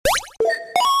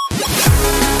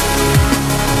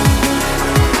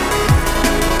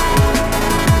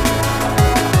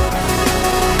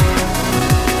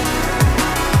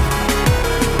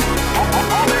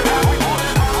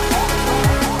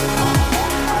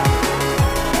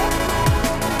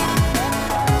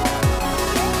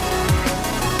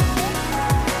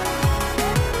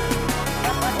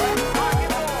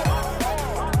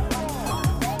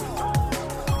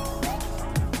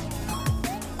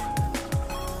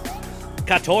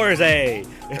14.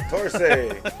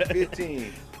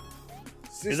 15.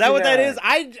 69. Is that what that is?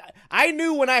 I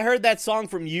knew when I heard that song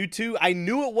from U2, I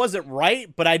knew it wasn't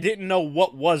right, but I didn't know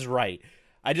what was right.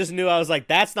 I just knew I was like,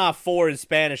 that's not 4 in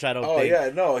Spanish, I don't think. Oh, yeah,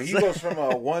 no. He goes from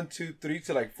 1, 2, 3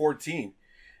 to like 14.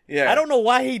 Yeah. I don't know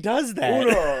why he does that. 1,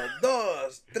 2,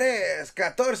 3,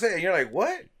 14. And you're like,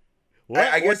 what? What?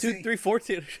 I guess 1, 2, 3,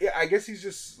 14. Yeah, I guess he's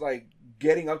just like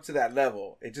getting up to that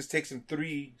level. It just takes him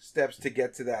 3 steps to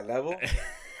get to that level.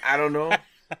 I don't know.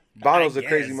 Bono's a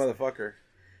crazy motherfucker.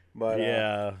 But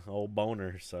yeah, old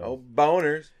boner. So old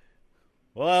boners.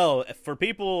 Well, for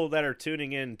people that are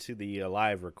tuning in to the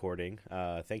live recording,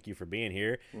 thank you for being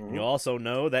here. Mm-hmm. You'll also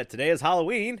know that today is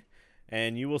Halloween,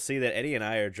 and you will see that Eddie and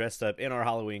I are dressed up in our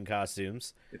Halloween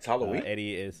costumes. It's Halloween?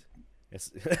 Eddie is...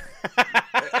 He's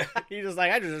just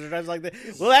like, I just dress like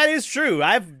this. Well, that is true.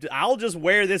 I'll just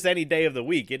wear this any day of the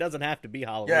week. It doesn't have to be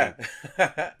Halloween.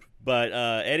 Yeah. But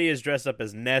Eddie is dressed up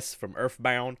as Ness from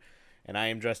Earthbound, and I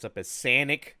am dressed up as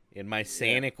Sanic in my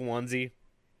Sanic onesie.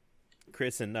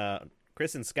 Chris and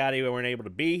Scotty weren't able to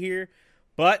be here,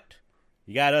 but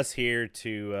you got us here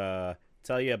to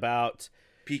tell you about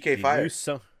PK Fire.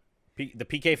 The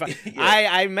PK Fire. Yeah.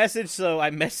 I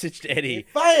messaged Eddie.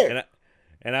 Fire.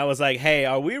 And I was like, hey,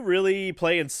 are we really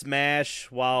playing Smash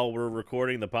while we're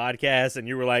recording the podcast? And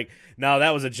you were like, no,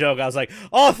 that was a joke. I was like,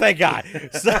 oh, thank God.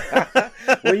 So,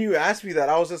 when you asked me that,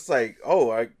 I was just like, oh,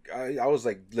 I was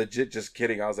like legit just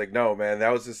kidding. I was like, no, man,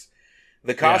 that was just,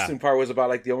 the costume part was about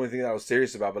like the only thing that I was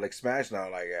serious about. But like Smash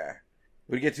now, like, yeah,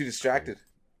 we get too distracted.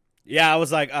 Yeah, I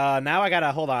was like, now I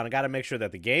got to make sure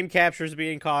that the game capture is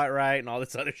being caught right and all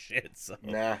this other shit. So.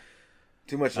 Nah,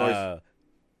 too much noise.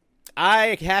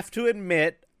 I have to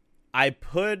admit, I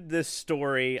put this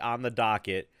story on the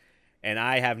docket, and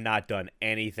I have not done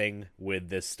anything with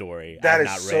this story. I've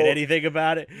not read anything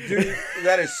about it. Dude,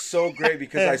 that is so great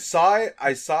because I saw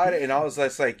it, and I was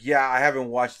just like, yeah, I haven't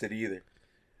watched it either.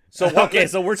 So okay,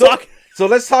 so we're talking. So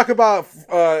let's talk about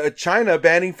China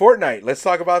banning Fortnite. Let's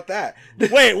talk about that.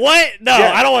 Wait, what? No,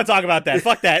 yeah. I don't want to talk about that.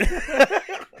 Fuck that.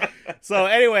 So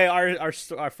anyway, our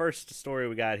first story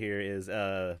we got here is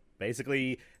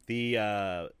basically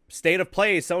the State of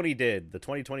Play Sony did, the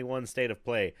 2021 State of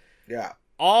Play. Yeah.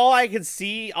 All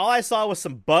I saw was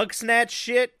some bug snatch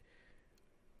shit,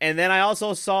 and then I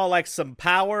also saw like some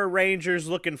Power Rangers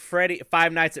looking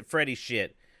Five Nights at Freddy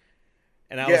shit.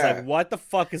 And I was like, what the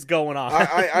fuck is going on?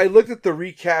 I looked at the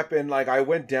recap and like I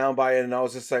went down by it and I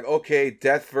was just like, okay,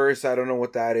 Deathverse, I don't know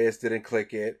what that is, didn't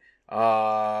click it. We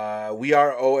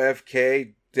Are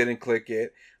OFK, didn't click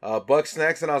it. Bug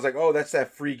Snacks, and I was like, oh, that's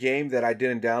that free game that I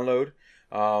didn't download.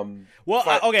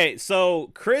 Okay,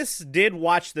 so Chris did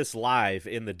watch this live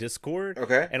in the Discord.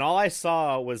 Okay. And all I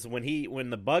saw was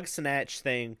when the Bug Snatch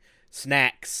thing...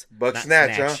 Bug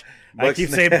Snatch, huh? I keep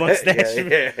saying Bug Snatch.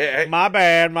 Yeah. My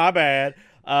bad.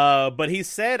 But he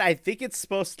said, I think it's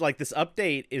supposed to, like, this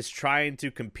update is trying to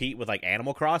compete with, like,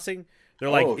 Animal Crossing. They're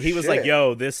like, he was like,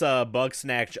 yo, this Bug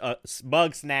Snacks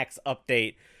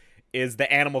update is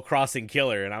the Animal Crossing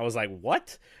killer. And I was like,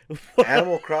 what?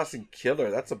 Animal Crossing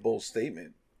killer? That's a bold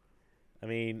statement. I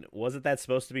mean, wasn't that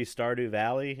supposed to be Stardew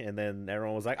Valley? And then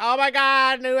everyone was like, oh my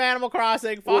God, new Animal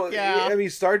Crossing. Fuck yeah. I mean,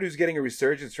 Stardew's getting a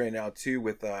resurgence right now, too,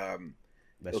 with,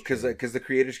 because the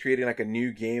creator's creating like a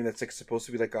new game that's like supposed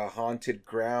to be like a haunted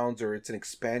grounds, or it's an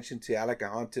expansion to like a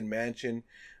haunted mansion.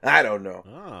 I don't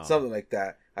know. Something like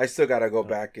that. I still got to go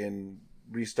back and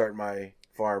restart my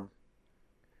farm.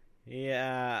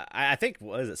 Yeah, I think,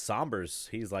 what is it, Sombers?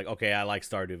 He's like, okay, I like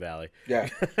Stardew Valley. Yeah.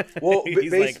 Well,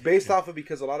 based off of,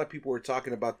 because a lot of people were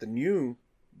talking about the new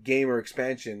game or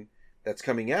expansion that's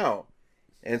coming out.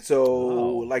 And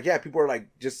so, people are like,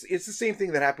 it's the same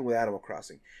thing that happened with Animal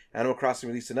Crossing. Animal Crossing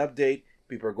released an update.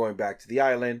 People are going back to the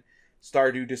island.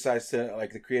 Stardew decides to,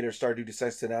 like, the creator of Stardew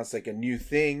decides to announce, like, a new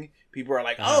thing. People are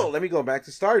like, oh, let me go back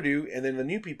to Stardew. And then the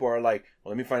new people are like, well,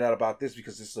 let me find out about this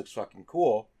because this looks fucking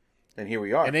cool. And here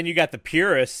we are. And then you got the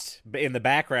purists in the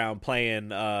background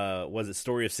playing, was it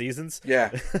Story of Seasons?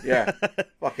 Yeah.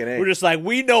 Fucking A. We're just like,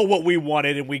 we know what we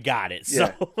wanted and we got it.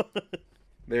 So. Yeah.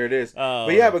 There it is.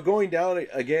 But going down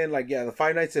again, the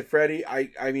Five Nights at Freddy, I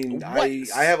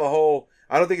have a whole,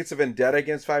 I don't think it's a vendetta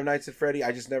against Five Nights at Freddy.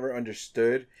 I just never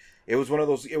understood. It was one of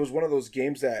those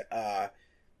games that,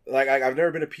 I've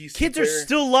never been a PC Kids player. are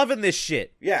still loving this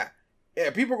shit. Yeah. Yeah,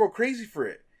 people go crazy for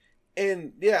it.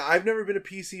 And yeah, I've never been a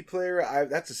PC player.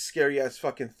 That's a scary ass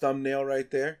fucking thumbnail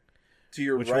right there, to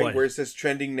your right, one? Where it says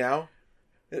trending now.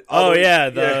 The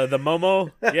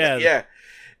Momo, yeah, yeah.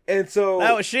 And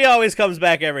so she always comes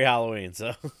back every Halloween.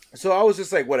 So I was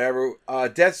just like, whatever.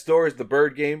 Death's Door is the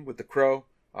bird game with the crow,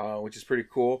 which is pretty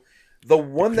cool. The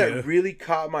one that really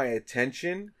caught my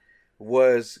attention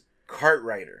was Kart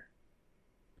Rider.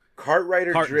 Kart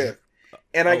Rider Drift.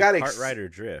 And I got Kart Rider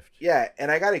Drift. Yeah,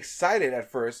 and I got excited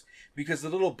at first because the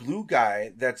little blue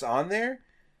guy that's on there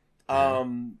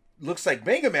looks like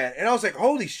Mega Man, and I was like,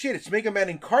 "Holy shit, it's Mega Man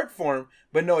in kart form!"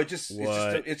 But no, it's just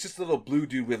a little blue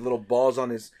dude with little balls on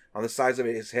the sides of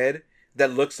his head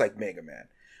that looks like Mega Man.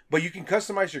 But you can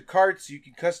customize your karts. You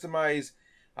can customize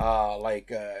well,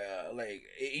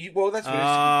 that's what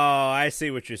I see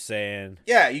what you're saying.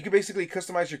 Yeah, you can basically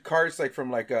customize your karts like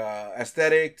from like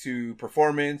aesthetic to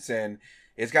performance, and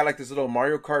it's got like this little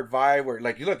Mario Kart vibe where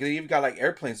like you look, they even got like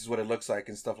airplanes is what it looks like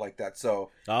and stuff like that. So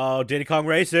Diddy Kong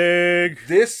Racing.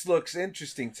 This looks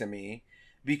interesting to me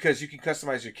because you can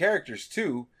customize your characters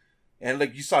too, and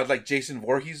like you saw like Jason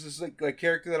Voorhees is like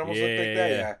character that almost looked like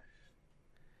that. Yeah.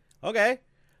 Okay,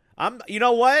 you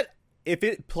know what? If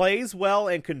it plays well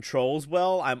and controls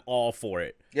well, I'm all for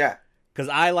it. Yeah. Because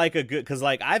I like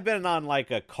I've been on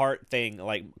like a kart thing,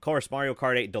 like of course Mario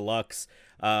Kart 8 Deluxe.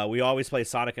 We always play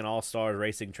Sonic and All-Stars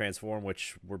Racing Transform,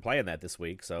 which we're playing that this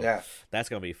week, so that's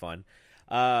gonna be fun.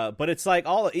 But it's like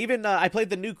I played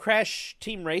the new Crash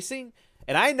Team Racing,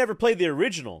 and I never played the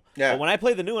original. Yeah. But when I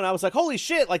played the new one, I was like, holy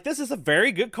shit! Like this is a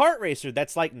very good kart racer.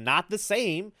 That's like not the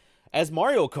same as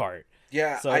Mario Kart.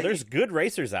 Yeah, so there's good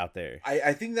racers out there.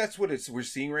 I think that's what we're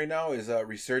seeing right now is a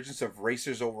resurgence of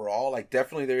racers overall. Like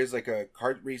definitely there is like a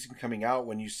kart racing coming out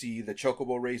when you see the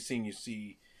Chocobo Racing, you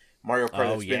see Mario Kart.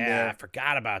 Oh yeah, I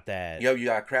forgot about that. You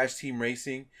got Crash Team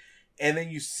Racing, and then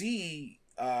you see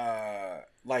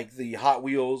like the Hot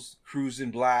Wheels Cruise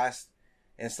and Blast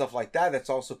and stuff like that. That's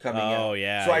also coming out. Oh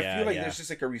yeah. So I feel like there's just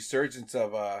like a resurgence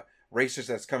of racers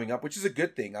that's coming up, which is a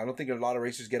good thing. I don't think a lot of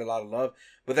racers get a lot of love,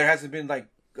 but there hasn't been like.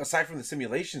 Aside from the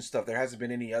simulation stuff, there hasn't been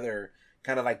any other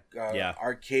kind of like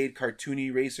arcade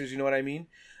cartoony racers. You know what I mean?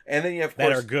 And then you have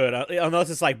that are good, unless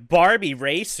it's like Barbie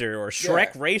Racer or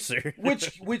Shrek Racer,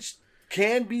 which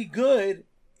can be good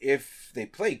if they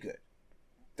play good.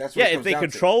 That's what if they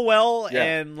control well,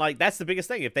 and like that's the biggest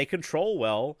thing. If they control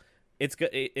well, it's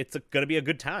going to be a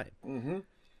good time. Mm-hmm.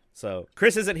 So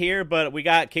Chris isn't here, but we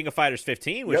got King of Fighters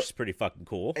 15, which is pretty fucking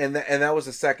cool. And that was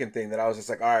the second thing that I was just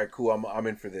like, all right, cool, I'm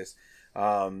in for this.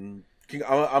 I'm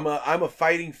a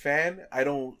fighting fan. I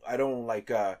don't think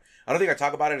I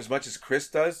talk about it as much as Chris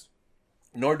does.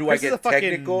 Nor do Chris I get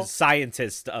technical.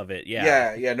 Scientist of it,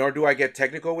 yeah. Nor do I get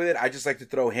technical with it. I just like to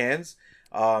throw hands.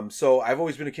 So I've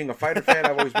always been a King of Fighter fan.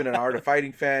 I've always been an Art of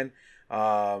Fighting fan.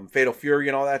 Fatal Fury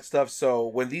and all that stuff. So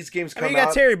when these games come out, you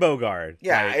got Terry Bogard.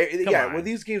 When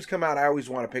these games come out, I always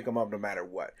want to pick them up no matter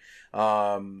what.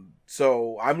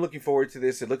 So I'm looking forward to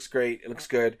this. It looks great. It looks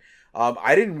good.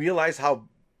 I didn't realize how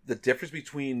the difference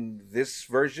between this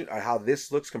version, how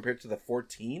this looks compared to the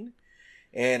 14.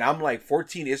 And I'm like,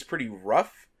 14 is pretty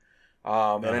rough.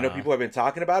 And I know people have been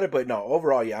talking about it, but no,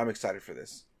 overall, I'm excited for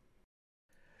this.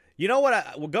 You know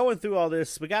what? We're going through all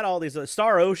this. We got all these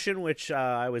Star Ocean, which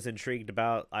I was intrigued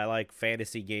about. I like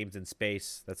fantasy games in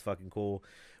space. That's fucking cool.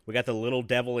 We got the Little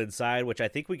Devil Inside, which I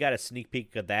think we got a sneak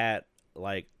peek of that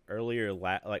like earlier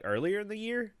in the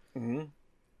year. Mm-hmm.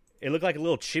 It looked like a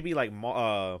little chibi, like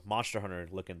Monster Hunter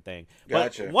looking thing.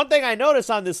 Gotcha. But one thing I noticed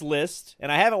on this list,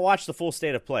 and I haven't watched the full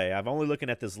state of play, I'm only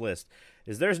looking at this list,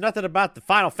 is there's nothing about the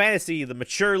Final Fantasy, the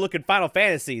mature looking Final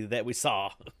Fantasy that we saw.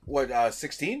 What,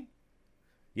 16?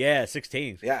 Yeah,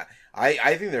 16. Yeah,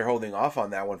 I think they're holding off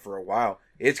on that one for a while.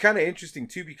 It's kind of interesting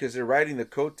too because they're riding the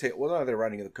coattail. Well, not they're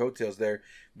riding the coattails. They're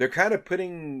kind of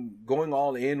going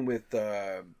all in with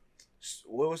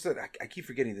what was that? I keep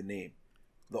forgetting the name.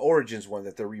 The Origins one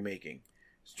that they're remaking,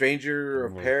 Stranger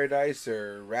of Paradise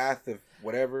or Wrath of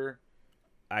whatever.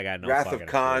 I got no Wrath of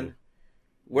Khan.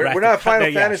 We're not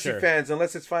Final Fantasy fans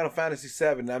unless it's Final Fantasy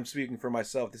VII. I'm speaking for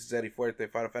myself. This is Eddie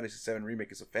Fuerte. Final Fantasy VII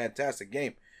Remake is a fantastic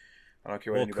game. I don't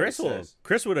care what anybody says.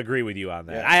 Chris would agree with you on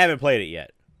that. Yeah. I haven't played it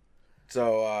yet.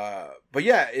 So, but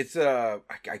yeah, it's I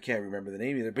can't remember the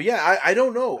name either. But yeah, I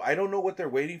don't know. I don't know what they're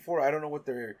waiting for. I don't know what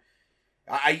they're.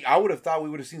 I would have thought we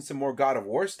would have seen some more God of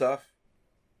War stuff.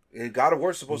 God of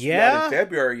War is supposed to be out in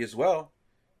February as well,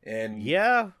 and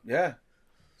yeah.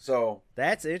 So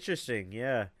that's interesting.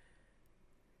 Yeah,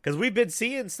 because we've been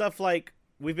seeing stuff like.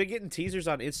 We've been getting teasers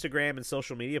on Instagram and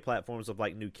social media platforms of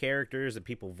like new characters and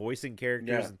people voicing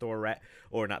characters in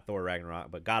not Thor Ragnarok,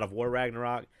 but God of War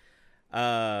Ragnarok.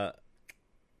 I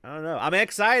don't know. I'm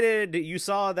excited. You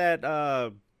saw that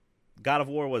God of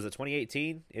War was it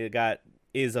 2018?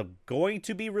 Is going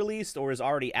to be released or is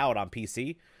already out on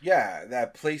PC. Yeah,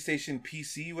 that PlayStation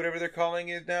PC, whatever they're calling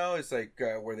it now, is like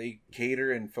where they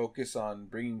cater and focus on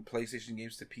bringing PlayStation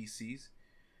games to PCs.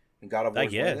 And God of War,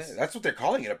 that's what they're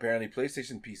calling it apparently,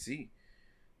 PlayStation PC.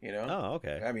 You know? Oh,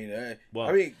 okay. I mean,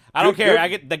 I don't care. I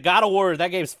get the God of War. That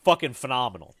game's fucking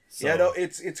phenomenal. So. Yeah, no,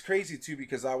 it's crazy too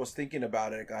because I was thinking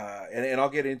about it, and I'll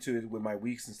get into it with my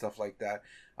weeks and stuff like that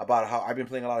about how I've been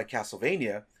playing a lot of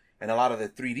Castlevania and a lot of the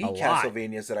 3D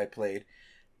Castlevanias that I played,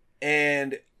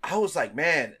 and I was like,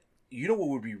 man, you know what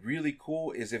would be really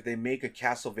cool is if they make a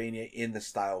Castlevania in the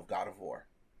style of God of War,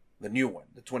 the new one,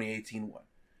 the 2018 one.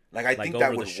 Like I think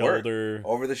that would work.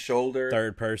 Over the shoulder,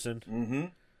 third person. Mm-hmm.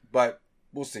 But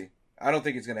we'll see. I don't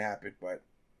think it's gonna happen, but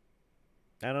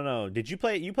I don't know. Did you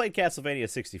play? You played Castlevania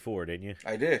 64, didn't you?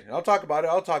 I did. I'll talk about it.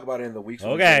 I'll talk about it in the weeks.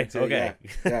 Okay.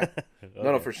 Yeah.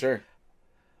 No, for sure.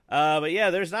 But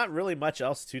yeah, there's not really much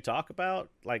else to talk about.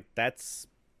 Like it's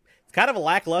kind of a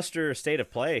lackluster state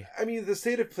of play. I mean, the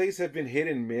state of plays have been hit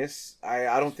and miss.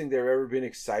 I don't think they've ever been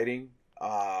exciting.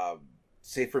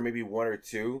 Save for maybe one or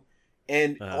two.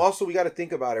 And also, we got to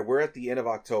think about it. We're at the end of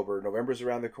October. November's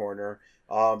around the corner.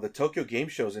 The Tokyo Game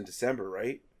Show's in December,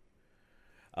 right?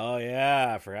 Oh,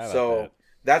 yeah. I forgot about that. So,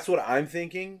 that's what I'm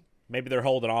thinking. Maybe they're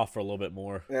holding off for a little bit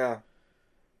more. Yeah.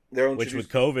 Which with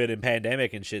COVID and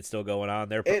pandemic and shit still going on,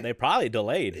 they probably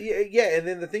delayed. Yeah, and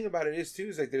then the thing about it is, too,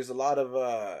 is like there's a lot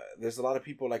of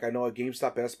people, like I know at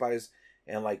GameStop, Best Buys,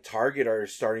 and like Target are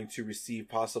starting to receive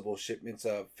possible shipments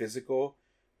of physical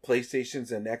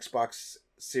PlayStations and Xbox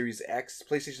Series X,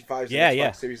 PlayStation 5s and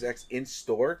Xbox Series X in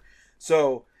store.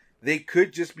 So they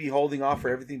could just be holding off for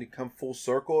everything to come full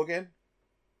circle again.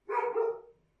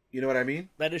 You know what I mean?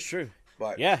 That is true.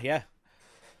 But yeah.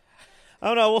 I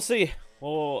don't know. We'll see.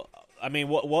 Well, I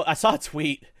mean, I saw a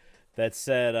tweet that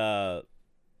said,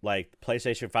 like,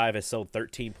 PlayStation 5 has sold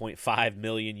 13.5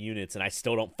 million units, and I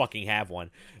still don't fucking have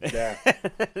one. Yeah.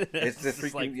 It's the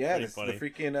freaking, it's the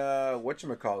freaking,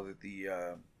 whatchamacallit,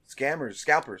 the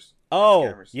scalpers.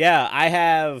 Oh, scammers. Yeah, I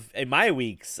have, in my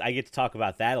weeks, I get to talk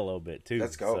about that a little bit, too.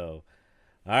 Let's go. So,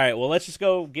 all right, well, let's just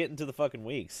go get into the fucking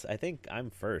weeks. I think I'm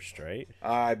first, right?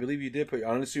 I believe you did, but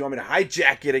unless you want me to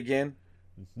hijack it again.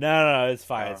 No, it's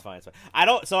fine. It's fine. I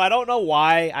don't know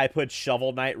why I put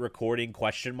Shovel Knight recording ?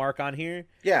 On here.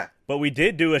 Yeah, but we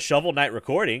did do a Shovel Knight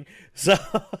recording, so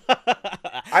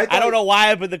I don't know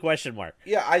why I put the question mark.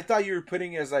 Yeah, I thought you were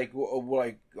putting it as like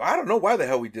I don't know why the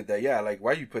hell we did that. Yeah, like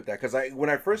why you put that? Because when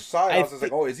I first saw it, I was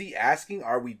like, oh, is he asking?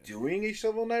 Are we doing a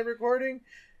Shovel Knight recording?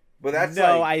 But that's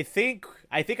no. I think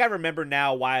I remember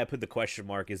now why I put the question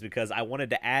mark is because I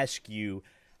wanted to ask you.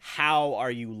 How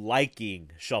are you liking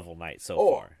Shovel Knight so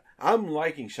far? I'm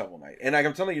liking Shovel Knight. And like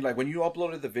I'm telling you, like when you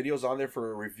uploaded the videos on there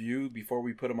for a review before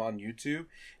we put them on YouTube,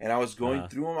 and I was going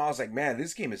through them, I was like, man,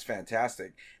 this game is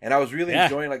fantastic. And I was really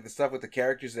enjoying like the stuff with the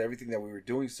characters and everything that we were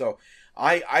doing. So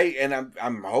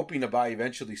I'm hoping to buy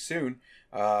eventually soon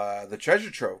the Treasure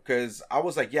Trove, because I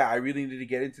was like, yeah, I really need to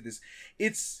get into this.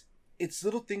 It's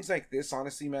little things like this,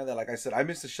 honestly, man, that like I said, I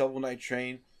missed the Shovel Knight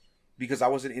train. Because I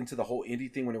wasn't into the whole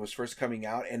indie thing when it was first coming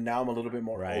out, and now I'm a little bit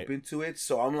more open to it.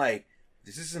 So I'm like,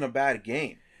 this isn't a bad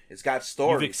game. It's got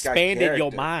story. You've expanded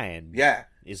your mind. Yeah,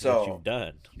 is what you've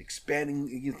done. Expanding.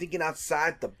 You're thinking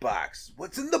outside the box.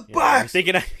 What's in the box?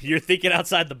 You're thinking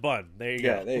outside the bun. There you go.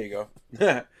 Yeah, there you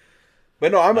go.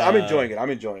 But no, I'm enjoying it. I'm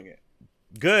enjoying it.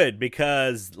 Good,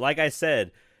 because like I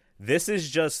said, this is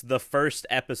just the first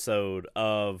episode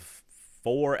of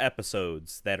 4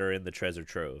 episodes that are in the Treasure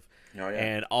Trove. Oh, yeah.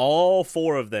 And all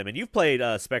 4 of them, and you've played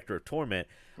Spectre of Torment,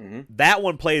 that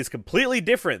one plays completely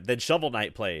different than Shovel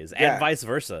Knight plays, and vice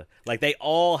versa. Like, they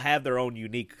all have their own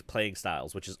unique playing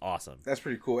styles, which is awesome. That's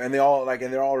pretty cool. And they're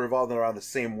all revolving around the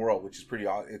same world, which is pretty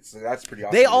awesome. That's pretty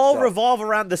awesome. They all revolve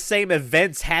around the same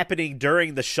events happening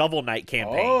during the Shovel Knight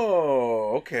campaign.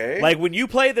 Oh, okay. Like, when you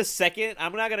play the second,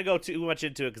 I'm not going to go too much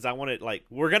into it, because I want to, like,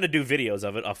 we're going to do videos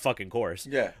of it, of fucking course.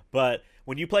 Yeah. But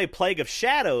when you play Plague of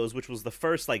Shadows, which was the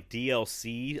first, like,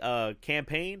 DLC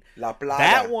campaign,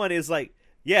 that one is, like,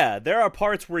 yeah, there are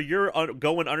parts where you're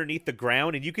going underneath the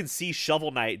ground, and you can see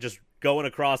Shovel Knight just going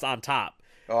across on top.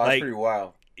 Oh, that's pretty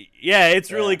wild. Yeah,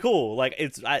 it's really cool. Like,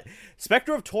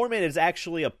 Spectre of Torment is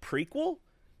actually a prequel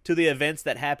to the events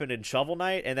that happened in Shovel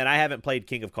Knight, and then I haven't played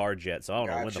King of Cards yet, so I don't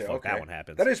know when the fuck that one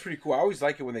happens. That is pretty cool. I always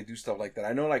like it when they do stuff like that.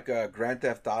 I know, like, Grand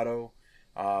Theft Auto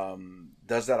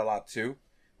does that a lot, too.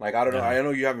 Like, I don't know. I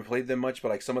know you haven't played them much, but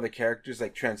like some of the characters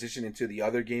like transition into the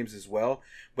other games as well.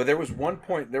 But there was one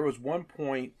point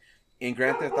in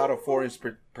Grand Theft Auto 4 in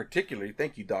particularly.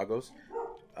 Thank you, Doggos,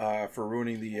 for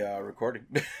ruining the recording.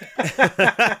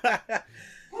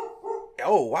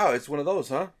 Oh wow, it's one of those,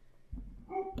 huh?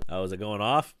 Oh, is it going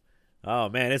off? Oh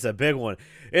man, it's a big one.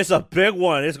 It's a big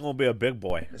one. It's gonna be a big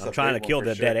boy. It's I'm trying to kill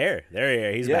the dead air.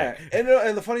 There he's back. And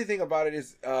the funny thing about it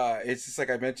is, it's just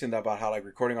like I mentioned about how like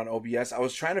recording on OBS. I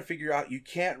was trying to figure out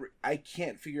I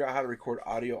can't figure out how to record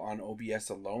audio on OBS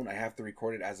alone. I have to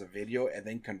record it as a video and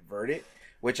then convert it,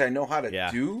 which I know how to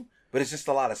do, but it's just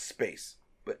a lot of space.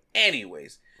 But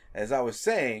anyways, as I was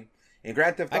saying, in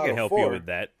Grand Theft Auto 4, I can help you with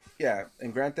that. Yeah, in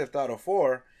Grand Theft Auto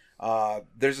 4,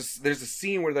 there's a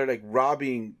scene where they're like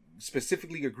robbing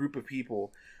specifically a group of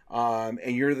people,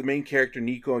 and you're the main character,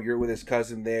 Nico, and you're with his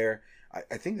cousin there.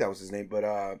 I think that was his name, but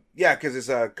yeah, because his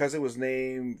cousin was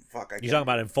named You talking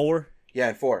about in 4? Yeah,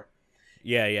 in 4.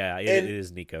 Yeah, it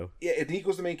is Nico. Yeah,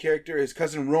 Nico's the main character. His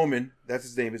cousin Roman, that's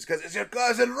his name. It's your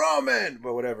cousin Roman,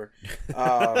 but whatever.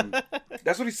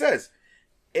 That's what he says.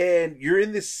 And you're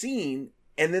in this scene,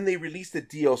 and then they released the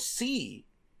DLC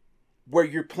where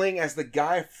you're playing as the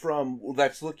guy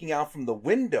that's looking out from the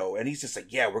window, and he's just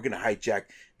like, yeah, we're gonna hijack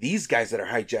these guys that are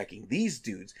hijacking these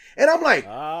dudes. And I'm like,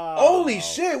 holy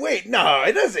shit, wait, no,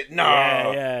 it doesn't, no.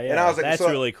 Yeah. And I was like, that's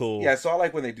really cool. Yeah, so I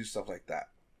like when they do stuff like that.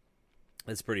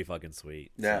 It's pretty fucking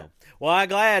sweet. Yeah. So. Well, I'm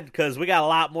glad, because we got a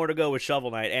lot more to go with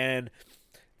Shovel Knight. And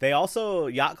they also,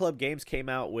 Yacht Club Games came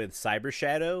out with Cyber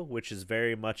Shadow, which is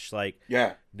very much like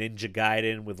Ninja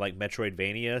Gaiden with like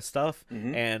Metroidvania stuff.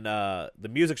 Mm-hmm. And the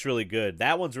music's really good.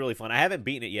 That one's really fun. I haven't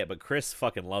beaten it yet, but Chris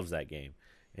fucking loves that game.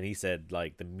 And he said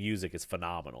like the music is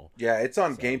phenomenal. Yeah, it's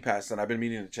on Game Pass, and I've been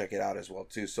meaning to check it out as well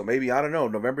too. So maybe, I don't know,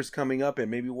 November's coming up,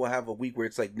 and maybe we'll have a week where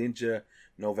it's like Ninja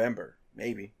November.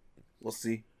 Maybe. We'll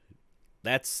see.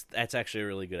 That's actually a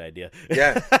really good idea.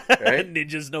 Yeah, right?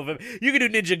 Ninjas November. You could do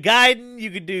Ninja Gaiden.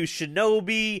 You could do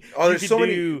Shinobi. Oh, there's so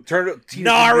many.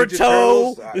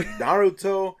 Naruto.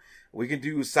 Naruto. We can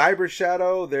do Cyber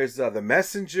Shadow. There's the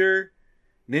Messenger.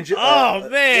 Ninja. Oh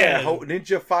man. Yeah,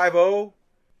 Ninja 5-0.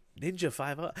 Ninja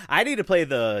 5-0. I need to play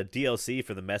the DLC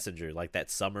for the Messenger, like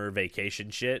that summer vacation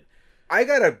shit. I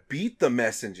gotta beat the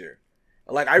Messenger.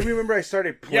 Like, I remember I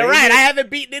started playing You're right, I haven't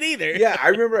beaten it either. Yeah, I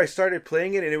remember I started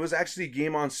playing it, and it was actually a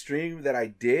game on stream that I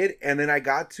did, and then I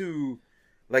got to,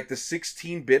 like, the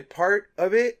 16-bit part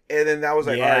of it, and then that was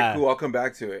like, all right, cool, I'll come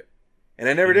back to it. And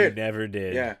I never did. You never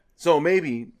did. Yeah. So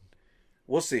maybe,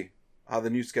 we'll see how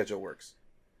the new schedule works.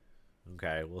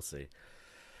 Okay, we'll see.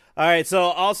 All right, so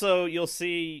also, you'll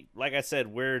see, like I said,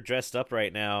 we're dressed up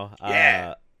right now.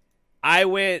 Yeah.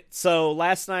 So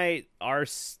last night, our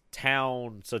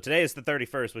town, so today is the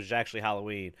 31st, which is actually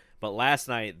Halloween, but last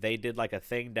night they did like a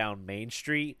thing down Main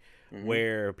Street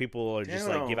where people are just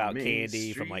like give out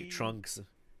candy from like trunks.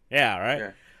 Yeah,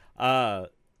 right? Yeah.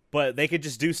 But they could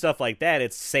just do stuff like that.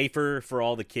 It's safer for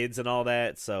all the kids and all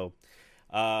that. So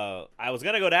I was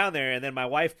going to go down there, and then my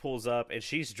wife pulls up, and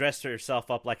she's dressed herself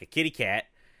up like a kitty cat.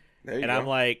 And I'm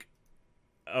like,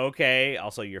 okay.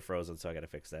 Also, you're frozen, so I got to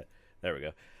fix that. There we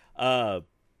go.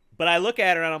 But I look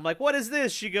at her and I'm like, what is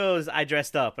this? She goes, I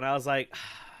dressed up. And I was like,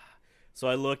 so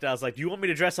I looked, I was like, do you want me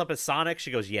to dress up as Sonic? She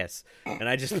goes, yes.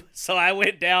 And so I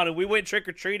went down and we went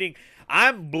trick-or-treating.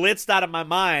 I'm blitzed out of my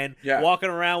mind, walking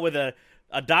around with a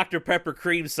Dr. Pepper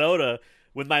cream soda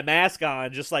with my mask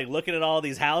on, just like looking at all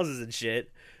these houses and shit.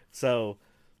 So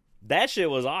that shit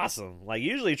was awesome. Like,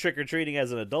 usually trick-or-treating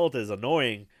as an adult is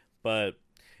annoying, but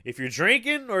if you're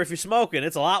drinking or if you're smoking,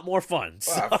 it's a lot more fun.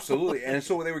 So. Oh, absolutely. And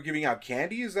so they were giving out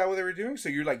candy? Is that what they were doing? So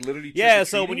you're like literally Yeah,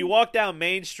 so when you walk down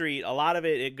Main Street, a lot of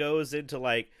it goes into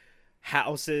like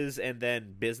houses and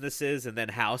then businesses and then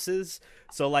houses.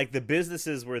 So like the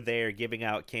businesses were there giving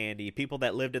out candy. People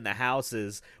that lived in the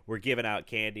houses were giving out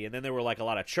candy. And then there were like a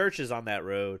lot of churches on that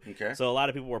road. Okay. So a lot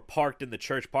of people were parked in the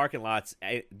church parking lots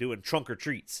doing trunk or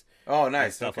treats. Oh,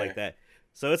 nice. Stuff like that.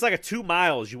 So it's like a 2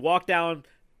 miles. You walk down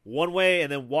one way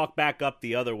and then walk back up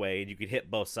the other way, and you could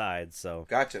hit both sides. So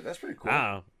gotcha. That's pretty cool.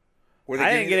 I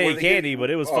didn't get any candy,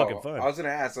 but it was fucking fun. I was gonna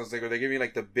ask. I was like, were they giving me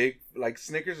like the big like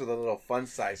Snickers or the little fun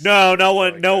size? No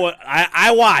one.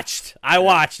 I watched,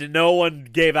 and no one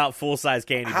gave out full size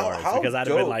candy bars because I'd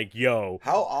have been like, yo.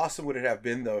 How awesome would it have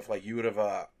been though if like you would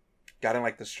have gotten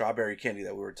like the strawberry candy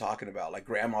that we were talking about, like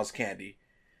grandma's candy.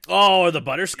 Oh, or the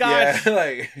butterscotch.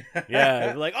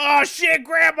 Yeah, like oh shit,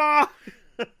 grandma.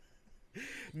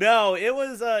 No, it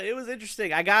was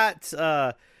interesting. I got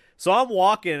so I'm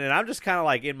walking and I'm just kind of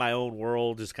like in my own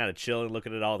world, just kind of chilling,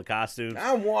 looking at all the costumes.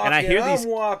 I'm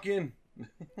walking.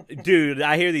 Dude,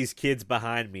 I hear these kids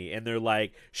behind me and they're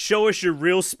like, "Show us your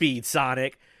real speed,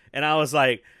 Sonic." And I was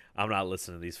like, "I'm not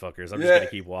listening to these fuckers. I'm just gonna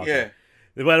keep walking." Yeah.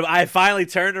 But I finally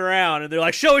turned around and they're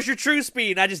like, "Show us your true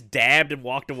speed." And I just dabbed and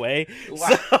walked away. Wow.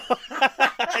 So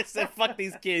I said, "Fuck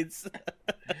these kids."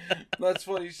 That's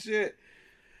funny shit.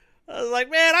 I was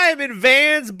like, man, I am in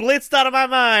Vans, blitzed out of my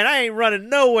mind. I ain't running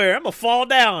nowhere. I'm gonna fall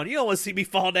down. You don't want to see me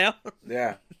fall down.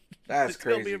 Yeah, that's it's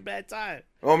crazy. It's gonna be a bad time.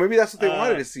 Well, maybe that's what they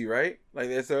wanted to see, right? Like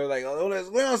they're like, oh,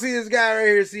 we don't see this guy right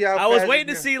here. See how I was waiting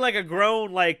to see like a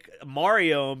grown like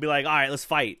Mario and be like, all right, let's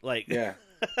fight. Like, yeah,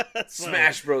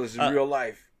 Smash Brothers in real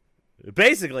life.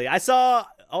 Basically, I saw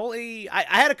only I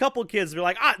had a couple kids be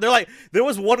like, they're like, there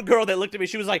was one girl that looked at me,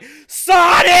 she was like,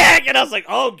 Sonic, and I was like,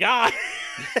 oh god.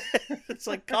 It's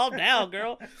like, calm down,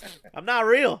 girl. I'm not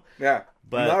real. Yeah,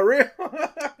 but not real.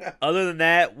 Other than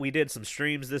that, we did some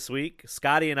streams this week.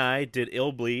 Scotty and I did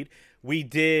Illbleed. We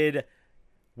did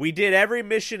every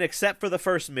mission except for the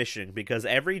first mission, because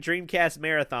every Dreamcast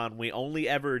marathon we only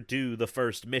ever do the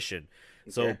first mission.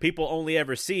 So people only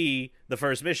ever see the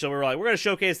first mission. So we're like, we're going to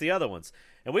showcase the other ones.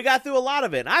 And we got through a lot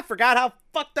of it. And I forgot how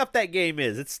fucked up that game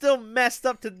is. It's still messed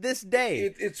up to this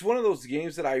day. It's one of those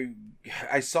games that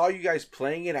I saw you guys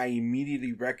playing it. I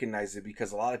immediately recognized it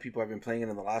because a lot of people have been playing it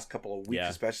in the last couple of weeks,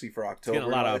 especially for October. It's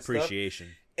getting a lot of appreciation.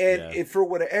 And for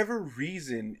whatever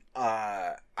reason,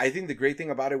 I think the great thing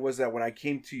about it was that when I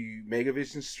came to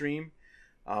Megavision's stream,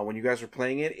 when you guys were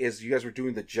playing it, is you guys were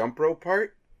doing the jump rope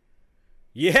part.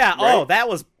 Yeah. Right? Oh, that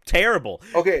was terrible.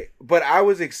 Okay, but I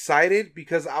was excited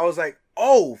because I was like,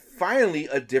 oh, finally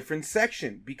a different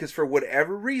section. Because for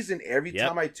whatever reason, every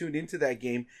time I tuned into that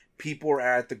game, people were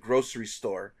at the grocery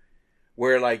store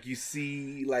where like you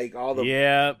see like all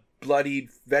the bloodied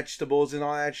vegetables and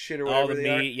all that shit or whatever. All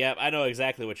the meat. Yep, I know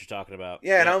exactly what you're talking about.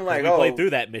 Yeah, and I'm like, we played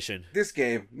through that mission. This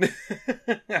game.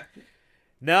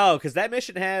 No, because that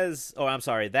mission has. Oh, I'm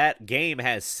sorry. That game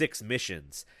has 6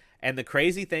 missions. And the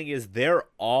crazy thing is they're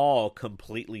all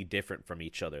completely different from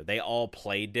each other. They all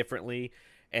play differently.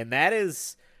 And that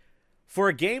is, for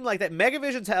a game like that,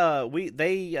 Megavision's,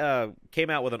 they came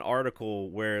out with an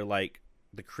article where, like,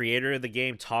 the creator of the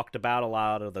game talked about a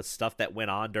lot of the stuff that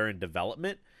went on during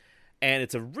development. And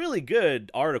it's a really good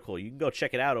article. You can go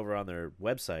check it out over on their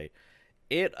website.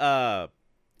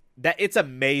 It's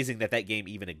amazing that game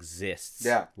even exists.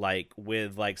 Yeah. Like,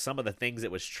 with, like, some of the things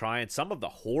it was trying, some of the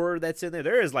horror that's in there.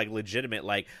 There is, like, legitimate,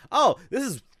 like, oh, this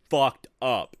is fucked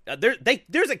up.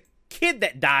 There's a kid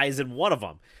that dies in one of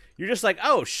them. You're just like,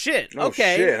 oh, shit.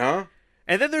 Okay. Oh, shit, huh?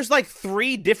 And then there's, like,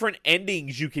 3 different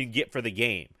endings you can get for the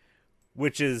game,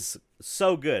 which is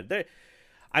so good.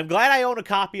 I'm glad I own a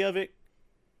copy of it.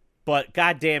 But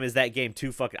goddamn, is that game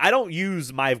too fucking... I don't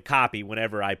use my copy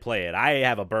whenever I play it. I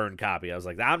have a burned copy. I was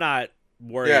like, I'm not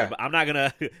worried. I'm not going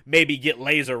to maybe get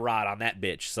laser rot on that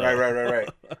bitch. So. Right.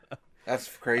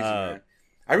 That's crazy, man.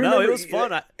 I remember, no, it was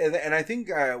fun. And I think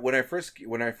when I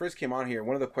first came on here,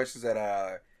 one of the questions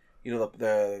that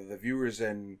the viewers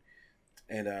and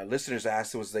listeners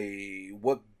asked was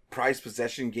what prized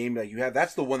possession game that you have.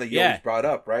 That's the one that you always brought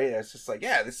up, right? It's just like,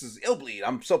 this is Illbleed.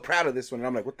 I'm so proud of this one. And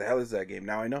I'm like, what the hell is that game?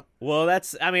 Now I know. Well,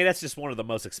 that's just one of the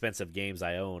most expensive games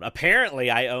I own. Apparently,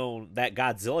 I own that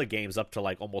Godzilla game's up to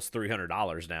like almost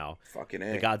 $300 now. Fucking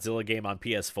A. The Godzilla game on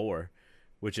PS4,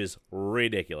 which is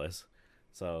ridiculous.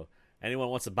 So anyone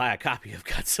wants to buy a copy of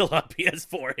Godzilla on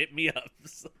PS4, hit me up.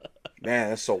 Man,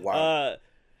 that's so wild.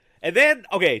 And then,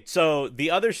 okay, so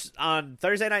the others on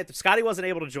Thursday night, Scotty wasn't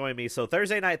able to join me, so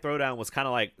Thursday Night Throwdown was kind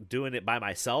of like doing it by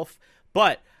myself,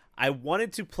 but I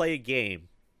wanted to play a game,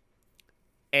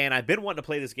 and I've been wanting to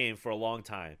play this game for a long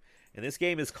time, and this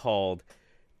game is called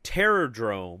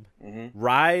Terrordrome,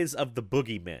 Rise of the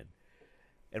Boogeymen.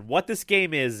 And what this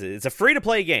game is, it's a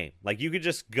free-to-play game. Like, you could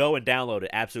just go and download it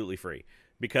absolutely free,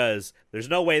 because there's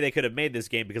no way they could have made this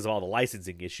game because of all the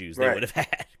licensing issues they would have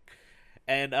had.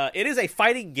 And it is a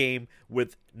fighting game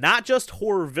with not just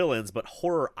horror villains, but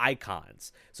horror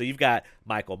icons. So you've got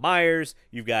Michael Myers.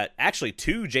 You've got actually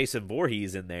 2 Jason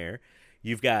Voorhees in there.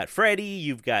 You've got Freddy.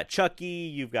 You've got Chucky.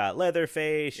 You've got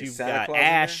Leatherface. You've got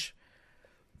Ash.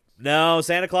 No,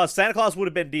 Santa Claus. Santa Claus would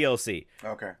have been DLC.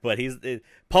 Okay. But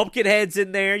Pumpkinhead's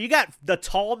in there. You got the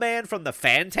Tall Man from the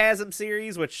Phantasm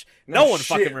series, which no one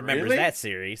fucking remembers that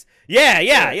series.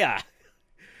 Yeah.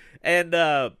 And,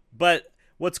 but...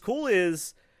 what's cool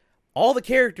is all the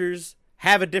characters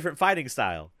have a different fighting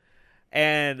style.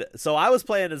 And so I was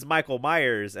playing as Michael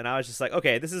Myers, and I was just like,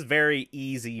 okay, this is very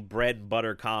easy bread and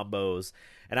butter combos.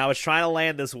 And I was trying to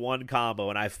land this one combo,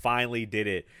 and I finally did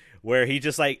it, where he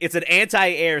just like, it's an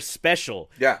anti-air special.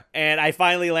 Yeah. And I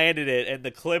finally landed it, and the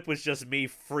clip was just me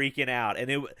freaking out.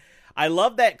 And I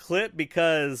love that clip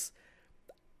because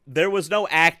there was no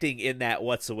acting in that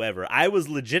whatsoever. I was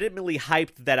legitimately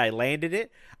hyped that I landed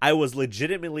it. I was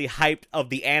legitimately hyped of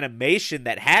the animation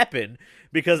that happened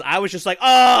because I was just like,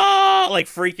 oh, like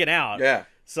freaking out. Yeah.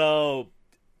 So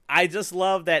I just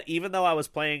love that even though I was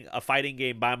playing a fighting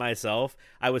game by myself,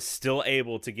 I was still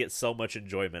able to get so much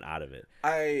enjoyment out of it.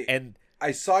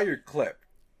 I saw your clip.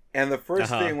 And the first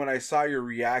thing when I saw your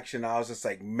reaction, I was just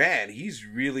like, man, he's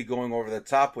really going over the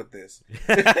top with this.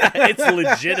 It's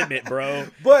legitimate, bro.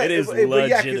 It is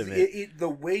legitimate. Yeah, the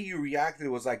way you reacted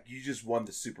was like you just won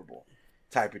the Super Bowl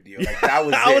type of deal. Like that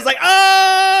was I was like,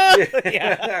 oh!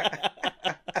 Yeah.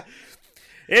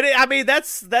 I mean,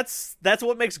 that's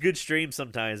what makes good streams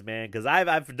sometimes, man, because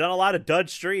I've done a lot of dud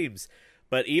streams.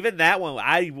 But even that one,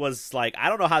 I was like, I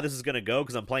don't know how this is going to go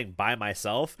because I'm playing by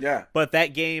myself. Yeah. But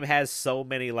that game has so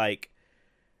many, like,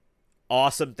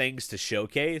 awesome things to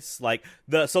showcase. Like,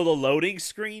 the loading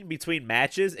screen between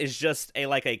matches is just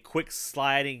a quick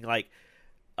sliding, like,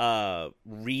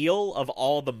 reel of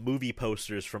all the movie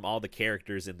posters from all the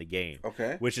characters in the game.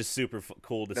 Okay. Which is super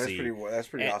cool to see. That's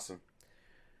pretty awesome.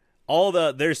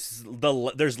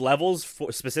 There's levels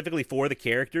specifically for the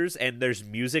characters, and there's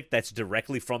music that's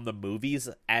directly from the movies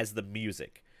as the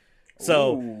music.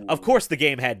 So Ooh. Of course the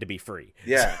game had to be free.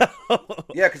 Yeah,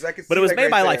 yeah, because I could. But it was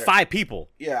made by like 5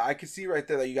 people. Yeah, I can see right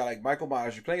there that you got like Michael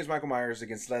Myers. You're playing as Michael Myers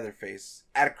against Leatherface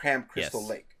at Camp Crystal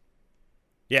Lake.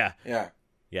 Yeah.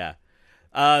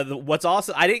 What's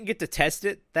awesome, I didn't get to test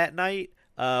it that night.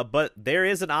 But there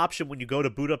is an option when you go to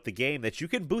boot up the game that you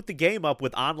can boot the game up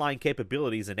with online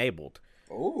capabilities enabled.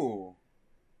 Ooh.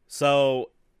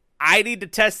 So I need to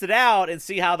test it out and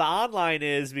see how the online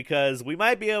is because we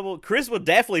might be able... Chris would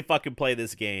definitely fucking play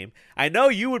this game. I know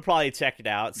you would probably check it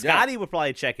out. Scotty would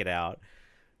probably check it out.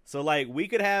 So, like, we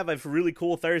could have a really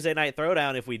cool Thursday night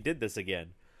throwdown if we did this again.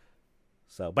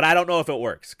 So, but I don't know if it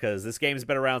works because this game's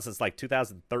been around since, like,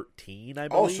 2013, I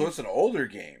believe. Oh, so it's an older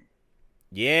game.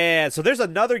 Yeah, so there's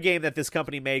another game that this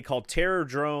company made called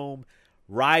Terrordrome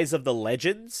Rise of the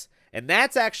Legends, and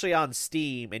that's actually on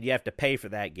Steam, and you have to pay for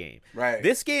that game. Right.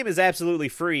 This game is absolutely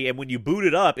free, and when you boot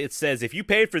it up, it says, if you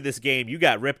paid for this game, you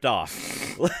got ripped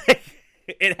off.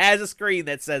 It has a screen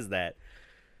that says that.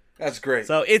 That's great.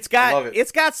 So it's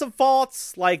got some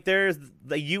faults, like the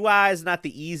UI is not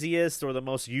the easiest or the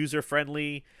most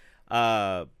user-friendly,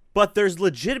 but there's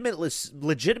legitimate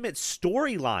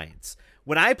storylines.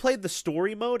 When I played the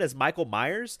story mode as Michael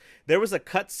Myers, there was a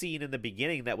cutscene in the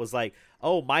beginning that was like,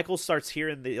 oh, Michael starts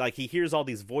hearing he hears all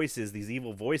these voices, these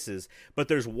evil voices, but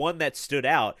there's one that stood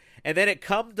out. And then it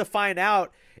come to find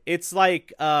out it's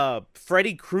like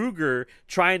Freddy Krueger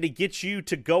trying to get you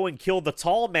to go and kill the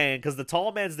tall man because the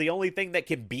tall man's the only thing that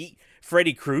can beat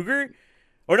Freddy Krueger.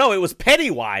 Or no, it was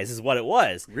Pennywise is what it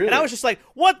was. Really? And I was just like,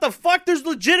 what the fuck? There's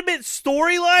legitimate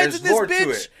storylines in this lore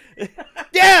bitch? to it.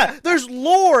 Yeah, there's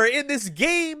lore in this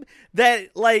game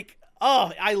that, like,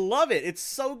 oh, I love it. It's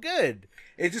so good.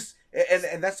 It just,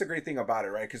 and that's the great thing about it,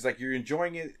 right? Because, like, you're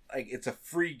enjoying it, like, it's a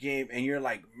free game, and you're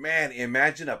like, man,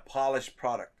 imagine a polished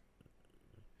product.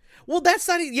 Well, that's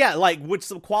not, yeah, like, with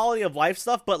some quality of life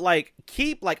stuff, but, like,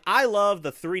 I love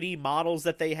the 3D models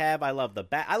that they have. I love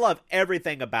I love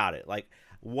everything about it. Like,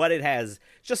 what it has,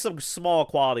 just some small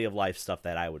quality of life stuff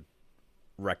that I would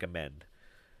recommend.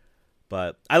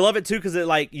 But I love it too because it,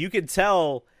 like, you can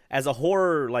tell as a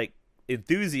horror, like,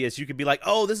 enthusiast, you could be like,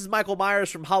 oh, this is Michael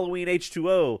Myers from Halloween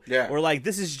H2O. Yeah. Or like,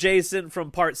 this is Jason from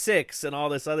Part 6 and all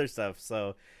this other stuff.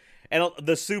 So, and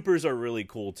the supers are really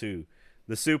cool too.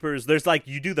 The supers, there's like,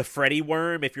 you do the Freddy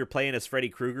worm if you're playing as Freddy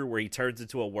Krueger where he turns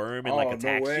into a worm and like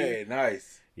attacks you.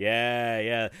 Nice.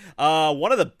 Yeah.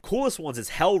 One of the coolest ones is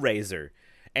Hellraiser.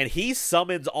 And he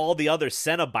summons all the other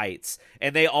Cenobites,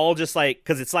 and they all just, like,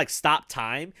 because it's like stop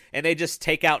time, and they just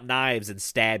take out knives and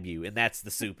stab you, and that's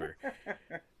the super.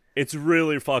 It's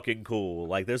really fucking cool.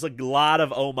 Like, there's a lot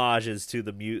of homages to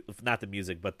not the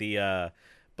music, but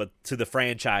but to the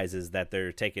franchises that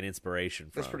they're taking inspiration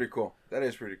from. That's pretty cool. That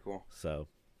is pretty cool. So,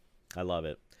 I love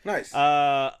it. Nice.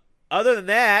 Other than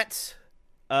that,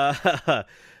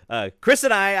 Chris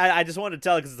and I just wanted to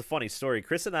tell because it's a funny story.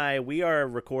 Chris and I, we are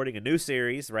recording a new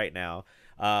series right now.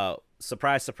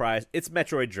 Surprise, surprise. It's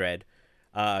Metroid Dread.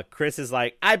 Chris is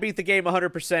like, I beat the game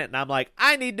 100%. And I'm like,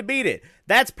 I need to beat it.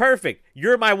 That's perfect.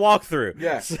 You're my walkthrough.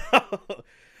 Yeah. So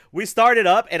we started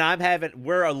up and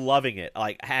we're loving it.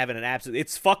 Like having an absolute,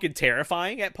 it's fucking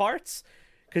terrifying at parts.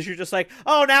 Because you're just like,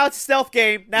 oh, now it's a stealth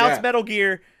game. Now it's Metal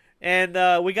Gear.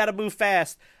 And we got to move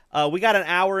fast. We got an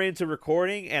hour into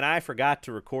recording, and I forgot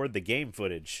to record the game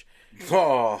footage.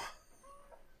 Oh.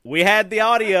 We had the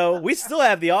audio. We still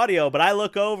have the audio, but I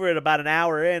look over it about an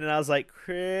hour in, and I was like,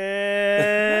 Chris.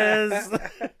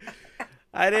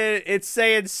 It's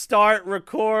saying start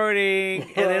recording,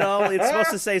 and it's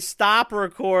supposed to say stop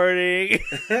recording.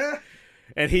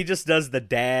 And he just does the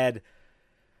dad,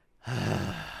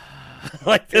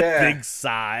 like the big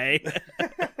sigh.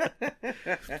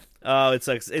 Oh, it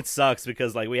sucks. It sucks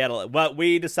because like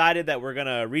we decided that we're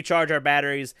gonna recharge our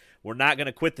batteries. We're not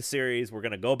gonna quit the series. We're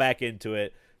gonna go back into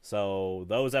it. So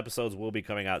those episodes will be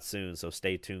coming out soon. So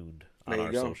stay tuned on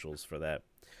our socials for that.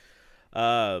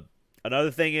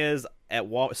 Another thing is at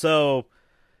Walmart. So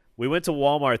we went to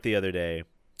Walmart the other day,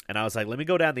 and I was like, let me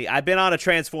go down I've been on a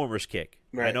Transformers kick.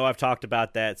 Right. I know I've talked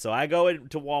about that. So I go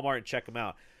into Walmart and check them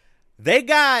out.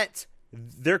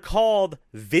 They're called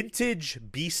Vintage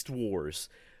Beast Wars,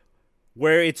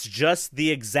 where it's just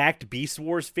the exact Beast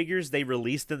Wars figures they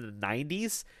released in the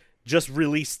 90s, just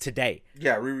released today.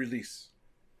 Yeah, re-release.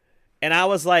 And I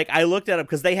was like, I looked at them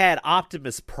because they had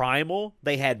Optimus Primal,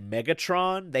 they had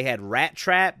Megatron, they had Rat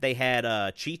Trap, they had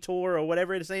Cheetor or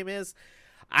whatever his name is.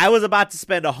 I was about to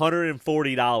spend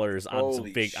 $140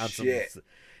 on some.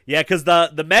 Yeah, because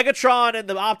the Megatron and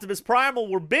the Optimus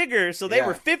Primal were bigger, so they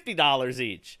were $50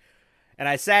 each. And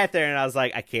I sat there and I was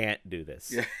like, I can't do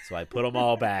this. Yeah. So I put them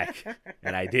all back,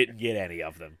 and I didn't get any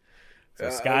of them. So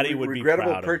Scotty would be proud of me.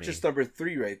 Regrettable purchase number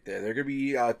 3 right there. They're gonna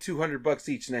be $200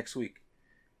 each next week.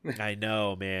 I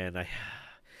know, man.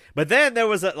 But then there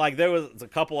was a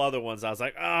couple other ones. I was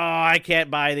like, oh, I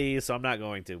can't buy these, so I'm not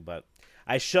going to. But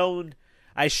I showed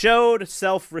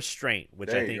self-restraint, which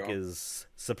I think is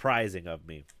surprising of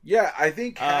me. Yeah, I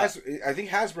think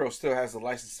Hasbro still has the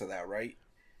license to that, right?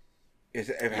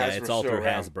 It's all through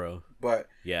Hasbro. But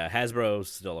yeah,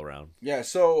 Hasbro's still around. Yeah,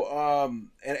 so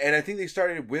and I think they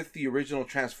started with the original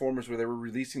Transformers where they were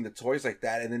releasing the toys like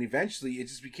that, and then eventually it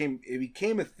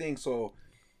became a thing. So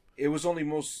it was only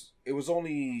what's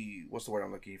the word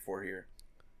I'm looking for here?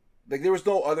 Like there was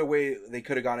no other way they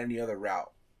could have gone any other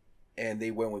route, and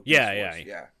they went with yeah.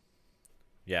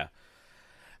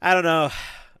 I don't know.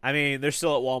 I mean, they're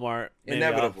still at Walmart. Maybe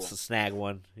Inevitable. I'll snag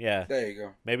one. Yeah. There you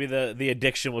go. Maybe the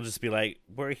addiction will just be like,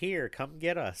 we're here. Come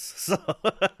get us. So,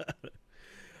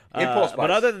 impulse buys. But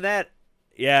other than that,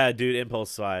 yeah, dude,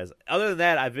 impulse buys. Other than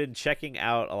that, I've been checking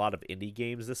out a lot of indie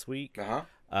games this week.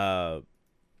 And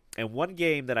one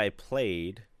game that I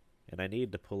played, and I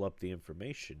need to pull up the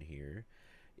information here,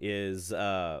 is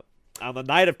on the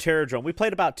night of Terradrome. We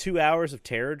played about 2 hours of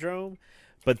Terradrome,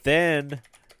 but then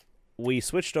we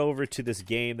switched over to this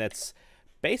game that's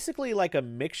basically like a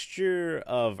mixture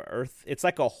of Earth. It's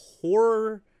like a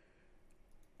horror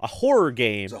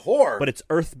game. It's a horror, but it's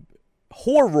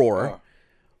horror.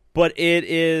 But it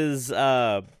is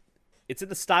it's in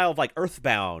the style of like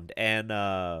Earthbound and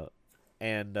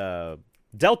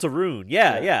Deltarune.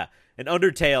 Yeah, and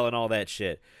Undertale and all that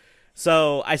shit.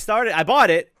 So I bought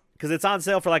it because it's on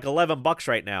sale for like $11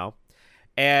 right now,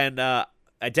 and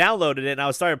I downloaded it and I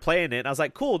started playing it and I was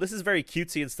like, cool, this is very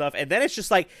cutesy and stuff. And then it's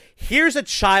just like, here's a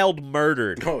child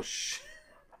murdered. Oh, shit.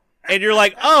 And you're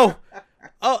like, oh,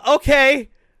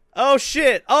 okay. Oh,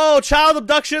 shit. Oh, child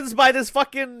abductions by this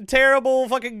fucking terrible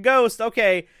fucking ghost.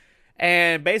 Okay.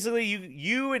 And basically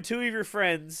you and 2 of your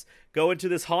friends go into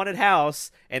this haunted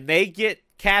house and they get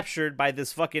captured by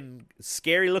this fucking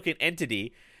scary looking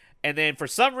entity. And then for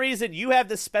some reason you have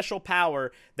this special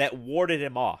power that warded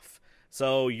him off.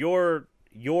 So you're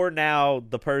now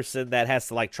the person that has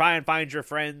to like try and find your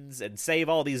friends and save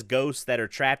all these ghosts that are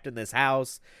trapped in this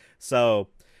house. So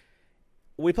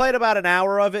we played about an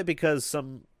hour of it because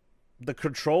the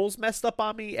controls messed up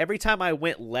on me. Every time I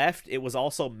went left, it was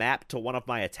also mapped to one of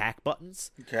my attack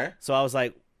buttons. Okay. So I was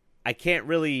like, I can't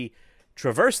really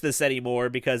traverse this anymore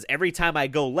because every time I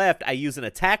go left, I use an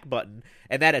attack button,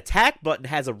 and that attack button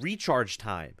has a recharge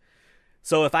time.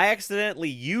 So if I accidentally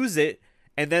use it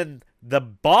and then the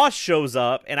boss shows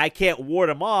up and I can't ward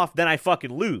him off, then I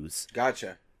fucking lose.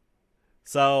 Gotcha.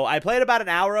 So I played about an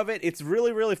hour of it. It's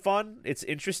really, really fun. It's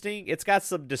interesting. It's got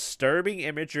some disturbing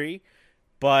imagery,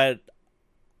 but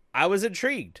I was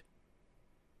intrigued.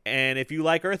 And if you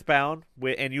like Earthbound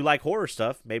and you like horror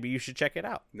stuff, maybe you should check it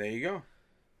out. There you go.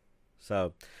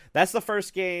 So that's the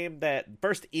first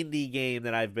indie game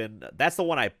that's the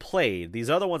one I played. These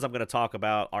other ones I'm going to talk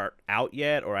about aren't out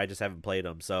yet, or I just haven't played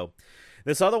them. So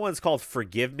this other one's called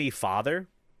Forgive Me, Father.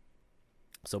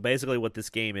 So basically what this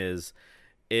game is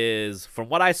from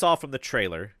what I saw from the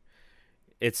trailer,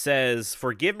 it says,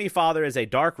 Forgive Me, Father is a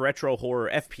dark retro horror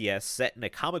FPS set in a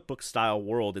comic book style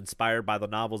world inspired by the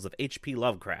novels of H.P.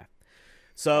 Lovecraft.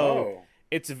 So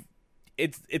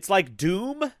it's like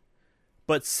Doom,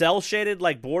 but cell shaded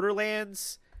like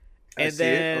Borderlands. But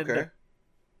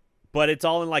it's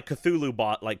all in like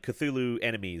Cthulhu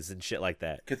enemies and shit like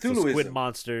that. Cthulhu so squid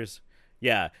monsters.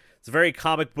 Yeah, it's very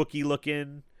comic booky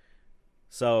looking.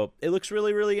 So it looks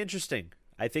really, really interesting.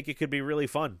 I think it could be really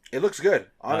fun. It looks good.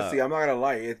 Honestly, I'm not gonna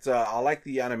lie. It's I like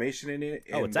the animation in it.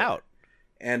 It's out.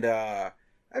 And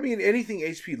I mean, anything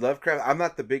H.P. Lovecraft, I'm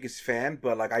not the biggest fan,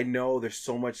 but like I know there's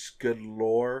so much good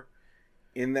lore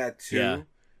in that too. Yeah.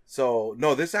 So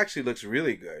no, this actually looks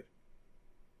really good.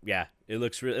 Yeah, it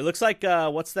looks like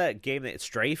what's that game that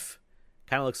Strafe?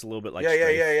 Kind of looks a little bit like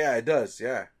Strafe. Yeah, it does.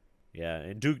 Yeah. Yeah,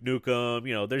 and Duke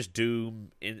Nukem, there's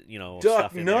Doom in Duke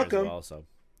stuff in Nukem. there as well, so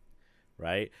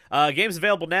right. Game's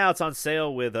available now. It's on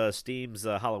sale with Steam's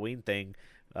Halloween thing.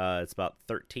 It's about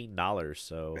 $13,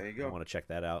 so there you go. I want to check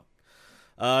that out.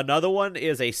 Another one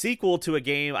is a sequel to a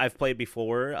game I've played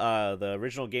before. The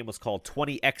original game was called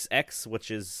 20XX, which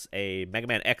is a Mega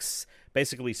Man X,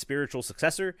 basically spiritual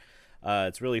successor.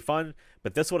 It's really fun.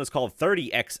 But this one is called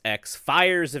 30XX,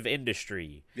 Fires of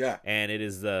Industry. Yeah. And it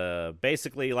is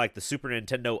basically like the Super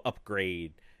Nintendo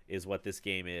upgrade is what this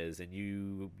game is. And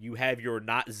you have your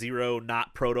not Zero,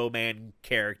 not Proto Man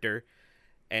character.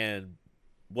 And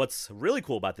what's really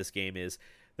cool about this game is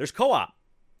there's co-op.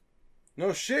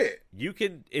 No shit.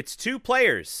 It's 2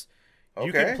 players. Okay.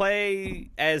 You can play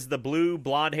as the blue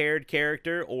blonde-haired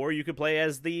character, or you can play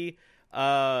as the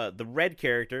red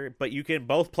character, but you can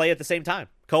both play at the same time.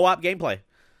 Co-op gameplay.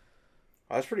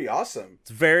 Oh, that's pretty awesome.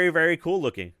 It's very, very cool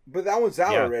looking. But that one's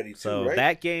out already too, so right?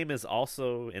 That game is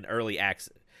also in early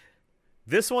access.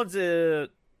 This one's it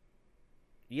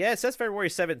says February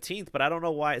 17th, but I don't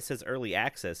know why it says early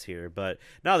access here. But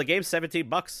no, the game's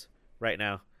 $17 right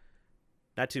now.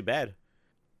 Not too bad.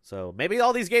 So maybe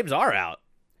all these games are out.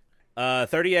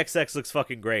 30XX looks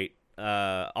fucking great.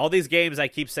 All these games I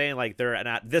keep saying like they're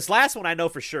not. This last one I know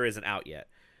for sure isn't out yet,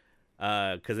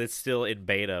 because it's still in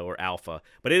beta or alpha.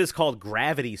 But it is called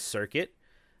Gravity Circuit,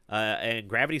 and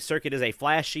Gravity Circuit is a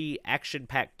flashy,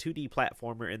 action-packed 2D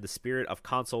platformer in the spirit of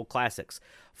console classics.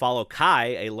 Follow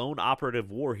Kai, a lone operative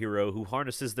war hero who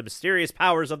harnesses the mysterious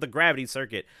powers of the Gravity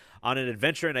Circuit on an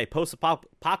adventure in a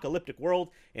post-apocalyptic world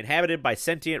inhabited by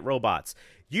sentient robots.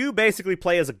 You basically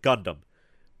play as a Gundam,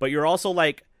 but you're also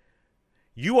like,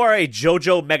 you are a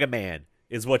JoJo Mega Man,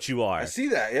 is what you are. I see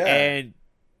that, yeah. And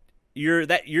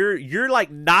you're like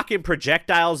knocking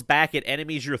projectiles back at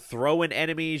enemies. You're throwing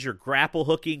enemies. You're grapple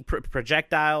hooking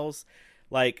projectiles,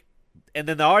 like, and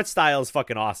then the art style is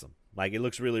fucking awesome. Like, it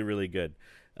looks really, really good.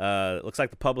 It looks like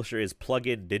the publisher is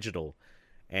Plug-in Digital,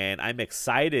 and I'm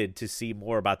excited to see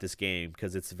more about this game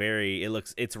because it's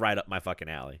right up my fucking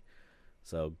alley.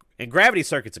 So, and Gravity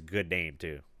Circuit's a good name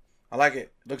too. I like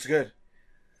it. Looks good.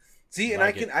 See, and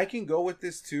I can go with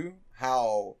this too.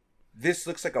 How this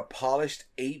looks like a polished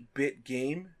 8-bit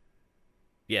game.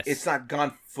 Yes, it's not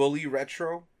gone fully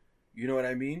retro. You know what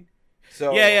I mean?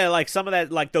 So yeah, like some of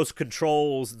that, like those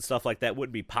controls and stuff like that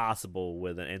wouldn't be possible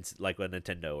with a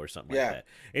Nintendo or something like that.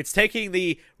 It's taking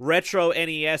the retro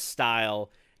NES style,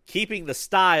 keeping the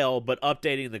style, but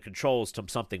updating the controls to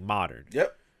something modern.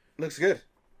 Yep, looks good.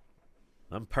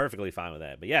 I'm perfectly fine with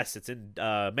that. But yes, it's in.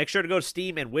 Make sure to go to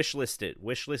Steam and wishlist it.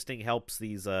 Wishlisting helps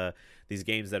these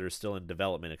games that are still in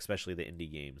development, especially the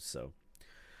indie games. So,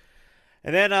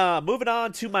 and then moving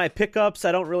on to my pickups,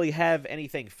 I don't really have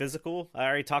anything physical. I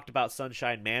already talked about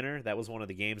Sunshine Manor. That was one of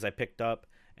the games I picked up.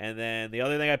 And then the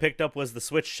other thing I picked up was the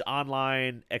Switch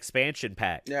Online expansion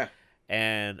pack. Yeah.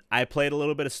 And I played a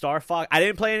little bit of Star Fox. I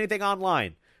didn't play anything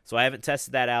online, so I haven't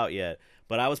tested that out yet.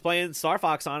 But I was playing Star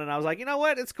Fox on it, and I was like, you know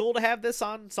what? It's cool to have this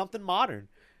on something modern.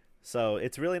 So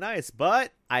it's really nice.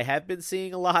 But I have been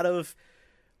seeing a lot of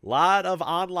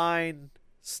online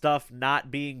stuff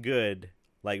not being good.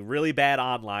 Like really bad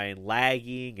online,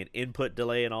 lagging and input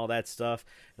delay and all that stuff.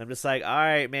 And I'm just like, all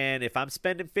right, man, if I'm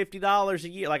spending $50 a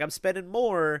year, like I'm spending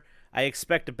more, I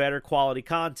expect a better quality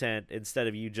content instead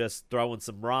of you just throwing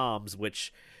some ROMs,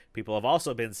 which people have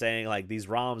also been saying, like, these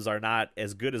ROMs are not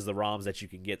as good as the ROMs that you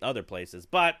can get other places.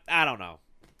 But I don't know.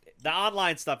 The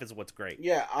online stuff is what's great.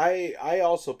 Yeah, I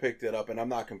also picked it up, and I'm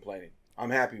not complaining. I'm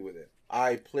happy with it.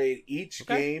 I played each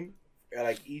game,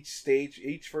 like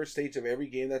each first stage of every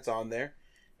game that's on there,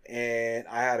 and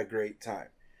I had a great time.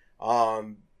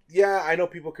 Yeah, I know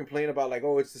people complain about, like,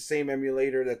 oh, it's the same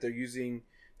emulator that they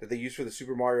use for the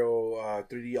Super Mario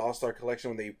 3D All-Star Collection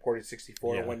when they ported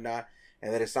 64 and whatnot,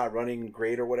 and that it's not running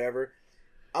great or whatever.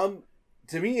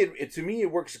 To me,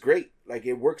 it works great. Like,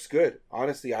 it works good.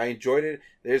 Honestly, I enjoyed it.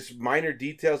 There's minor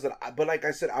details but like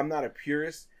I said, I'm not a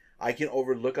purist. I can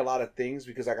overlook a lot of things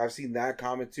because, like, I've seen that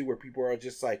comment too, where people are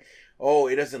just like, "Oh,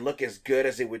 it doesn't look as good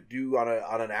as it would do on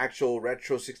an actual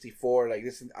retro 64, like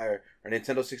this or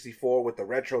Nintendo 64 with the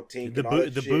retro tint and all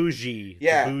that shit."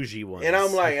 Bougie ones." And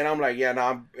I'm like, yeah,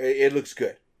 no, it looks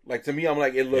good. Like, to me, I'm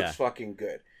like, it looks fucking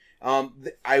good.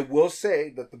 I will say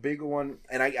that the bigger one,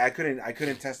 and I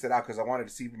couldn't test it out because I wanted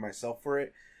to see for myself for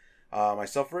it.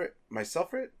 Whatever.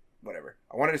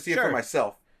 I wanted to see it for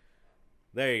myself.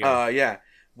 There you go. Yeah.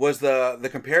 was the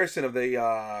comparison of the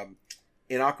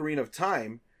in Ocarina of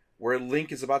Time, where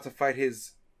Link is about to fight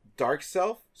his dark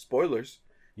self. Spoilers.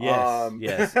 Yes,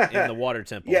 yes, in the water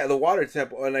temple. Yeah, the water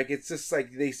temple, and like it's just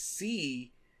like they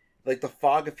see like the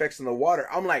fog effects in the water.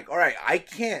 I'm like, all right, I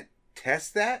can't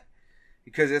test that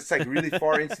because it's like really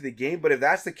far into the game. But if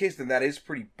that's the case, then that is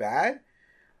pretty bad.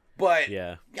 But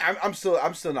yeah, I'm still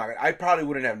not. I probably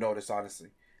wouldn't have noticed, honestly.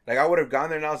 Like I would have gone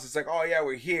there and I was just like, oh yeah,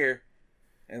 we're here,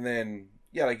 and then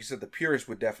yeah, like you said, the purist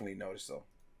would definitely notice though.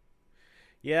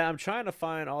 Yeah, I'm trying to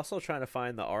find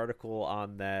the article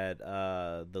on that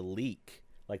the leak,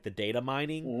 like the data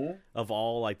mining of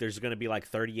all, like there's going to be like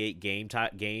 38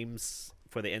 games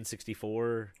for the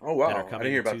N64. Oh wow, I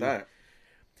didn't hear about that.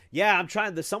 Yeah,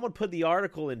 someone put the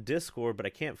article in Discord, but I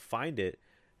can't find it.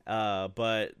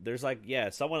 But there's like, yeah,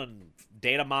 someone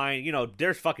data mine,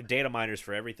 there's fucking data miners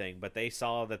for everything, but they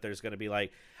saw that there's going to be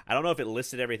like, I don't know if it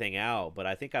listed everything out, but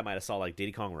I think I might have saw like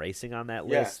Diddy Kong Racing on that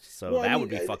list. So well, that would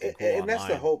be fucking cool. And that's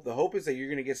the hope. The hope is that you're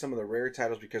going to get some of the Rare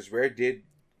titles because Rare did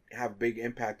have a big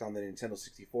impact on the Nintendo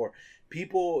 64.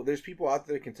 There's people out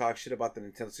there that can talk shit about the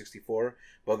Nintendo 64,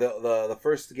 but the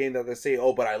first game that they say,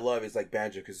 oh, but I love is like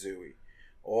Banjo-Kazooie.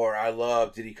 Or I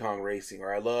love Diddy Kong Racing,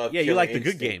 or I love you like Instinct,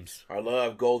 the good games. Or I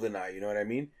love GoldenEye. You know what I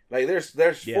mean? Like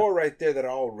there's 4 right there that are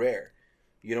all Rare.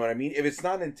 You know what I mean? If it's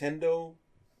not Nintendo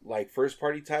like first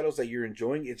party titles that you're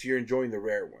enjoying, you're enjoying the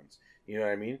Rare ones. You know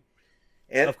what I mean?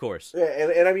 And of course,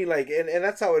 and I mean like and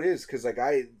that's how it is because like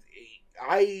I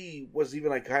was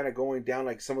even like kind of going down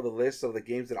like some of the lists of the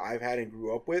games that I've had and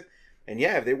grew up with, and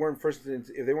yeah, if they weren't first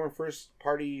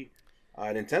party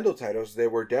Nintendo titles, they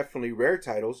were definitely Rare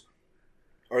titles.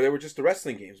 Or they were just the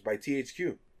wrestling games by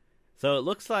THQ. So it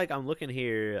looks like I'm looking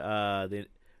here.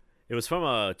 It was from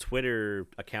a Twitter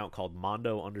account called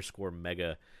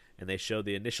Mondo_Mega, and they showed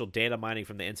the initial data mining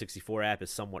from the N64 app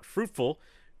is somewhat fruitful.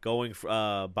 Going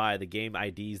by the game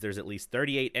IDs, there's at least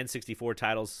 38 N64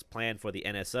 titles planned for the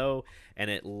NSO,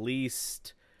 and at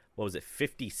least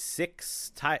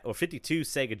 56 or 52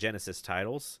 Sega Genesis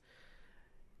titles.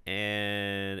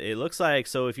 And it looks like,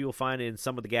 so if you will find in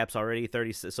some of the gaps already,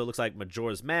 30. So it looks like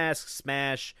Majora's Mask,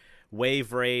 Smash,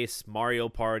 Wave Race, Mario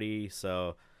Party.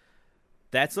 So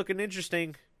that's looking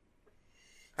interesting.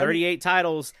 38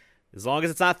 titles, as long as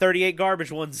it's not 38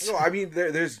 garbage ones. No, I mean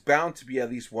there's bound to be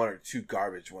at least 1 or 2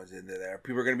 garbage ones in there.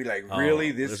 People are gonna be like, really?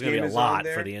 This game is on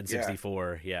there? There's gonna be a lot for the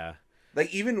N64. Yeah.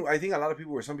 Like even I think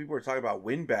some people were talking about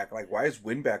Winback. Like, why is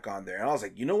Winback on there? And I was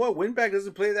like, you know what? Winback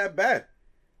doesn't play that bad.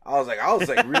 I was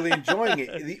like really enjoying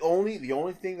it. The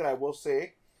only thing that I will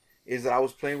say is that I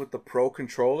was playing with the Pro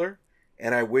controller,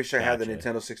 and I wish I had the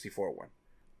Nintendo 64 one.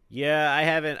 Yeah, I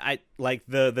haven't. I like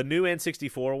the new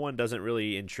N64 one doesn't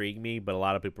really intrigue me, but a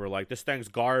lot of people are like, this thing's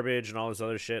garbage and all this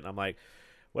other shit. And I'm like,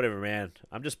 whatever, man.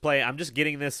 I'm just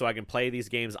getting this so I can play these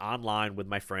games online with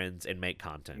my friends and make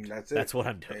content. That's it. That's what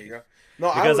I'm doing. There you go.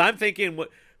 No, because I'm thinking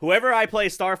whoever I play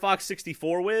Star Fox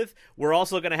 64 with, we're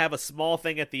also going to have a small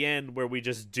thing at the end where we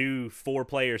just do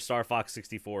 4-player Star Fox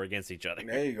 64 against each other.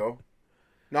 There you go.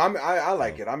 No, I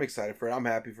like it. I'm excited for it. I'm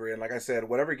happy for it. And like I said,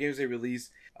 whatever games they release,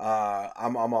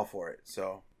 I'm all for it.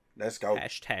 So let's go.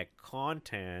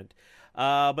 #content.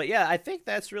 But yeah, I think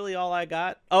that's really all I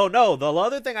got. Oh no, the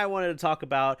other thing I wanted to talk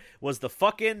about was the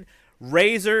fucking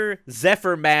Razer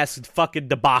Zephyr Mask fucking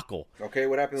debacle. Okay,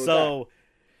 what happened with that?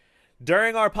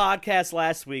 During our podcast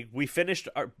last week, we finished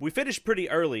pretty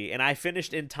early, and I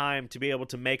finished in time to be able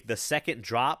to make the second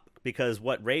drop because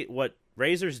what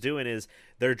Razer's doing is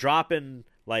they're dropping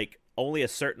like only a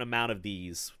certain amount of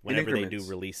these whenever they do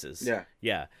releases.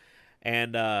 Yeah.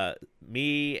 And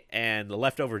me and the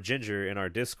leftover Ginger in our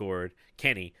Discord,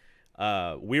 Kenny,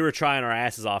 we were trying our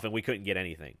asses off and we couldn't get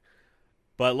anything.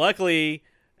 But luckily,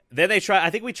 then I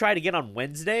think we tried again on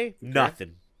Wednesday. Okay.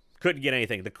 Nothing. Couldn't get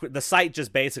anything. The site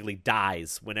just basically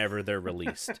dies whenever they're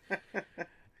released.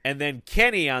 And then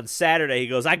Kenny on Saturday, he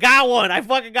goes, I got one. I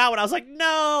fucking got one. I was like,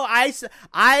 no.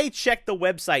 I checked the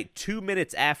website 2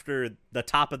 minutes after the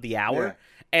top of the hour,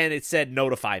 and it said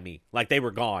notify me. Like they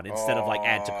were gone instead of like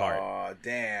add to cart. Oh,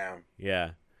 damn.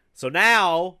 Yeah. So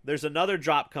now there's another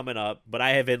drop coming up, but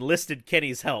I have enlisted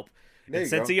Kenny's help. And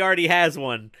since he already has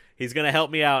one, he's going to help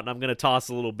me out, and I'm going to toss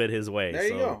a little bit his way. There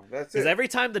you go. That's it. Because every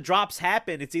time the drops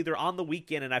happen, it's either on the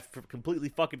weekend and I completely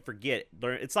fucking forget.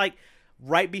 It's like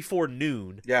right before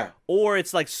noon. Yeah. Or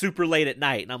it's like super late at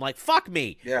night, and I'm like, fuck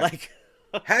me. Yeah. Like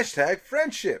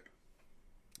 #friendship.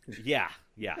 Yeah.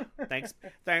 Thanks,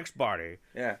 Barty.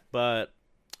 Yeah. But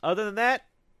other than that,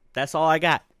 that's all I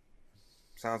got.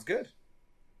 Sounds good.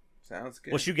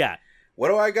 What you got? What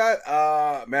do I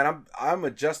got? Man, I'm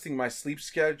adjusting my sleep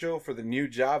schedule for the new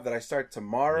job that I start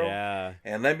tomorrow. Yeah.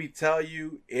 And let me tell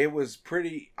you, it was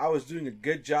pretty. I was doing a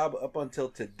good job up until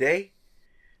today.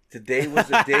 Today was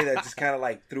the day that just kind of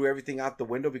like threw everything out the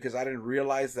window because I didn't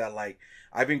realize that like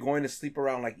I've been going to sleep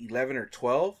around like 11 or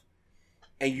 12,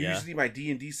 and usually my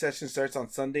D&D session starts on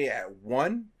Sunday at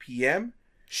 1 p.m.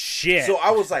 Shit. So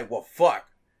I was like, well, fuck.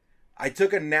 I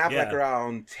took a nap like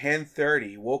around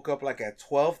 10:30, woke up like at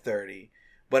 12:30,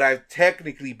 but I've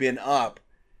technically been up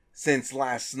since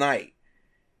last night.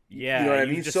 Yeah, you know what I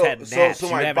mean. So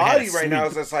my body right now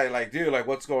is just like, dude, like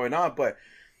what's going on? But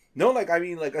no, like I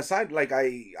mean, like aside, like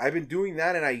I've been doing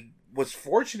that, and I was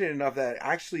fortunate enough that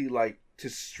actually like to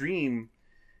stream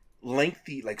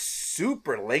lengthy, like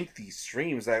super lengthy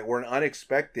streams that were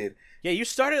unexpected. Yeah, you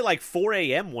started at like 4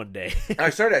 a.m. one day. I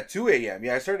started at 2 a.m.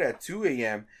 Yeah, I started at 2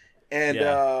 a.m. And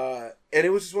it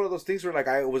was just one of those things where like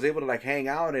I was able to like hang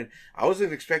out, and I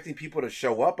wasn't expecting people to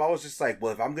show up. I was just like,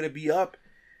 well, if I'm gonna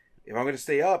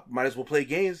stay up, might as well play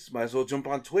games, might as well jump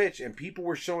on Twitch. And people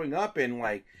were showing up, and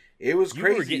like it was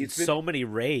crazy. You were getting so many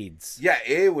raids. Yeah,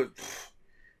 it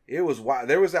was wild.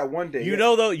 There was that one day. You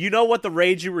know what the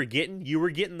raids you were getting? You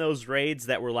were getting those raids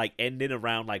that were like ending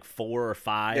around like 4 or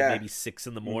 5, maybe 6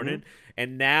 in the morning. Mm-hmm.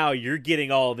 And now you're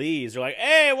getting all these. You're like,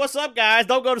 hey, what's up, guys?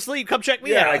 Don't go to sleep. Come check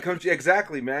me out.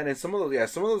 Exactly, man. And some of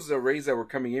those raids that were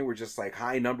coming in were just like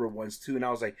high number ones too. And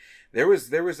I was like, there was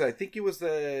I think it was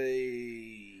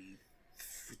the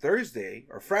Thursday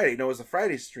or Friday. No, it was a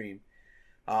Friday stream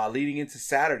leading into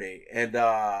Saturday. And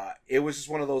it was just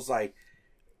one of those like,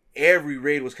 every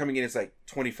raid was coming in. It's like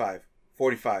 25,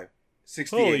 45,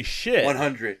 68, holy shit,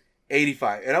 100,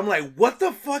 85. And I'm like, what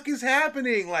the fuck is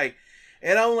happening? Like,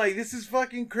 and I'm like, this is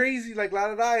fucking crazy. Like, la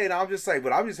da da. And I'm just like,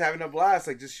 but I'm just having a blast.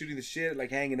 Like, just shooting the shit,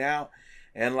 like hanging out.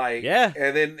 And like, yeah.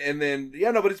 And then, yeah,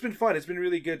 no, but it's been fun. It's been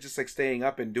really good just like staying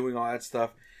up and doing all that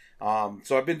stuff.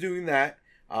 So I've been doing that.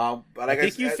 But I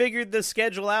think you figured the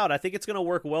schedule out. I think it's gonna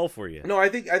work well for you. No, I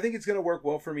think it's gonna work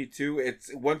well for me too.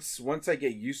 It's once I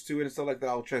get used to it and stuff like that,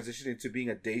 I'll transition into being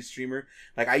a day streamer.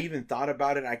 Like I even thought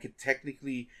about it. I could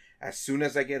technically, as soon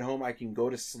as I get home, I can go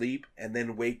to sleep and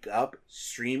then wake up,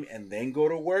 stream, and then go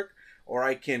to work. Or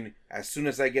I can, as soon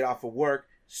as I get off of work,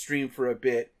 stream for a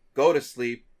bit, go to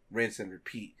sleep, rinse and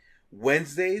repeat.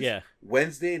 Wednesday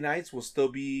nights will still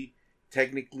be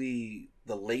technically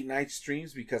the late night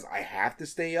streams because I have to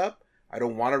stay up. I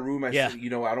don't want to ruin my, I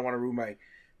don't want to ruin my,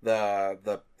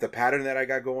 the pattern that I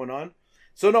got going on.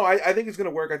 So no, I think it's going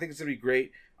to work. I think it's going to be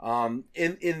great.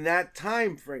 In that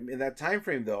time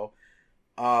frame though,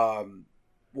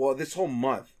 well, this whole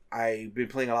month I've been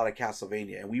playing a lot of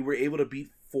Castlevania, and we were able to beat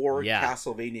 4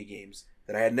 Castlevania games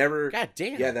that I had never,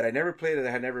 that I never played, that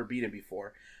I had never beaten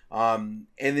before. And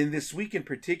then this week in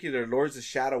particular, Lords of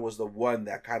Shadow was the one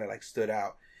that kind of like stood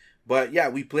out. But yeah,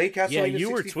 we played Castlevania. Yeah,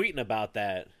 you were tweeting about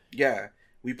that. Yeah,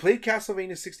 we played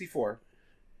Castlevania 64.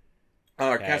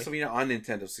 Castlevania on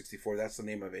Nintendo 64. That's the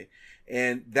name of it.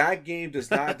 And that game does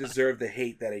not deserve the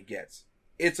hate that it gets.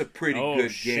 It's a pretty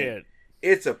good game.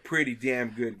 It's a pretty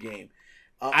damn good game.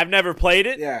 I've never played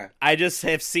it. Yeah, I just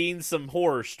have seen some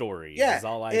horror stories. Yeah, is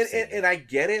all I've seen. And I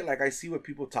get it. Like I see what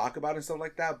people talk about and stuff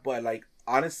like that. But like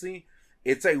honestly,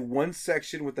 it's a one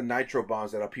section with the nitro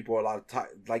bombs that people are allowed to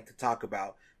like to talk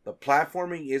about. The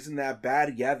platforming isn't that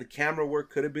bad. Yeah, the camera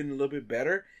work could have been a little bit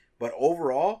better, but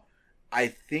overall, I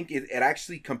think it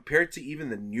actually, compared to even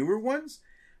the newer ones,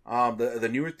 the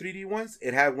newer 3D ones,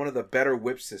 it had one of the better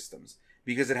whip systems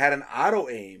because it had an auto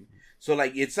aim. So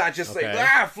like it's not just like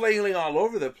flailing all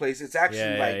over the place. It's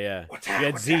actually what's that? You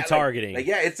had Z targeting. Like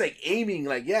it's like aiming.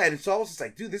 Like and it's almost just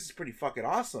like, dude, this is pretty fucking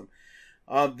awesome.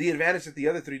 The advantage that the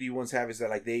other 3D ones have is that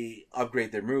like they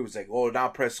upgrade their moves. Like, oh, now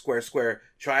press square,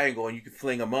 triangle, and you can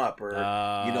fling them up, or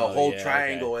hold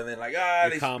triangle, and then like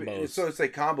combos. So it's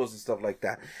like combos and stuff like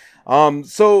that.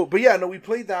 But yeah, no, we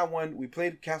played that one. We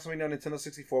played Castlevania on Nintendo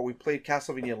 64. We played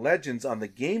Castlevania Legends on the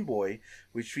Game Boy,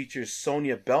 which features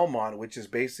Sonia Belmont, which is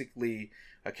basically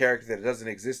a character that doesn't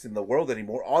exist in the world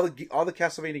anymore. All the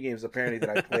Castlevania games apparently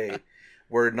that I played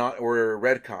were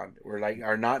retconned.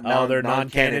 Are not now they're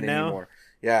non-canon anymore.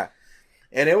 Yeah,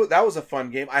 and that was a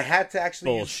fun game. I had to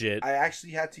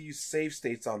actually had to use save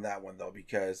states on that one though,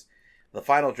 because the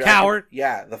final Dracula, coward.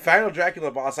 Yeah, the final Dracula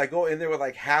boss. I go in there with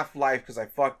like half life because I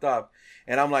fucked up,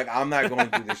 and I'm like, I'm not going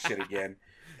through this shit again.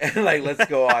 And like, let's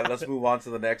go on. Let's move on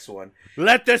to the next one.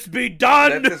 Let this be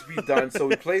done. So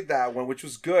we played that one, which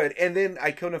was good. And then I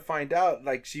couldn't find out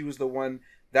like she was the one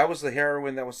that was the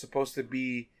heroine that was supposed to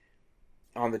be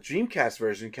on the Dreamcast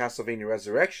version, Castlevania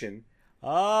Resurrection.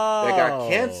 Oh, that got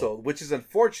canceled, which is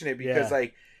unfortunate because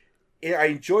like I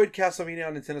enjoyed Castlevania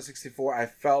on Nintendo 64. I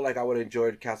felt like I would have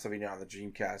enjoyed Castlevania on the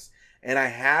Dreamcast. And I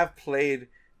have played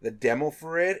the demo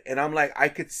for it, and I'm like, I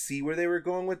could see where they were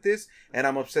going with this, and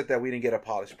I'm upset that we didn't get a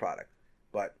polished product.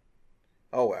 But,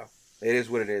 oh well. It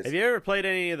is what it is. Have you ever played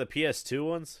any of the PS2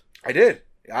 ones? I did.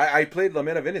 I played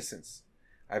Lament of Innocence.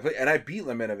 I beat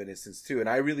Lament of Innocence, too, and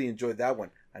I really enjoyed that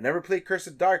one. I never played Curse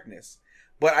of Darkness,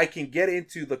 but I can get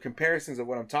into the comparisons of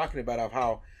what I'm talking about, of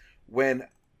how when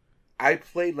I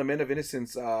played Lament of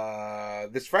Innocence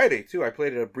this Friday, too, I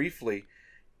played it briefly.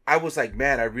 I was like,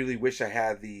 man, I really wish I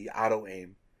had the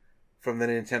auto-aim from the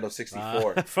Nintendo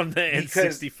 64. From the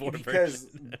N64 because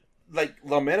version. Like,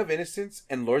 Lament of Innocence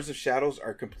and Lords of Shadows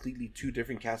are completely two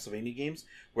different Castlevania games,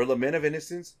 where Lament of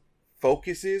Innocence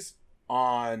focuses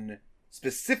on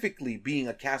specifically being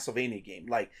a Castlevania game.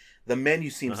 Like, the menu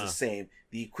seems the same,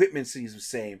 the equipment seems the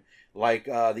same, like,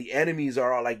 the enemies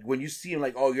are all, like, when you see them,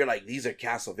 like, oh, you're like, these are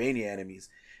Castlevania enemies.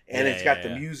 And it's got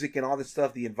the music and all this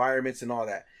stuff, the environments and all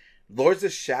that. Lords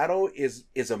of Shadow is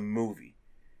a movie.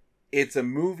 It's a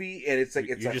movie, and it's like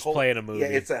you're just playing a movie. Yeah,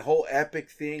 it's a whole epic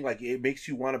thing. Like, it makes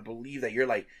you want to believe that you're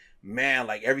like, man,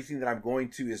 like everything that I'm going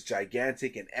to is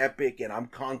gigantic and epic, and I'm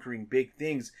conquering big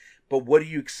things. But what do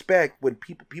you expect when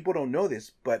people don't know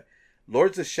this? But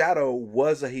Lords of Shadow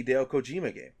was a Hideo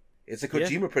Kojima game. It's a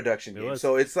Kojima production game,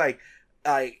 so it's like,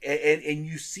 and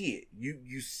you see it.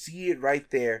 You see it right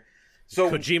there. So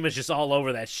Kojima's just all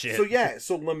over that shit.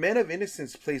 So Lament of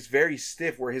Innocence plays very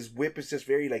stiff, where his whip is just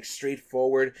very like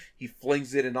straightforward. He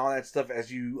flings it and all that stuff. As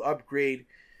you upgrade,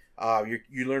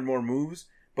 you learn more moves.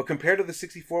 But compared to the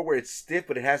 64, where it's stiff,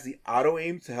 but it has the auto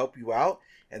aim to help you out,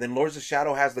 and then Lords of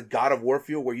Shadow has the God of War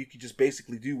feel, where you can just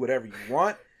basically do whatever you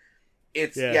want.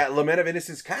 It's Lament of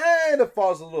Innocence kind of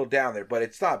falls a little down there, but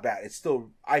it's not bad. It's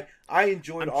still I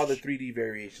enjoyed all the 3D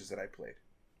variations that I played.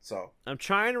 So I'm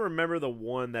trying to remember the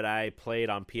one that I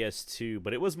played on PS2,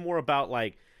 but it was more about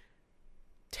like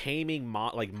taming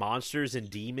monsters and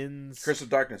demons. Curse of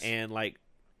Darkness. And like,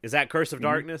 is that Curse of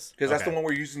Darkness? Because that's the one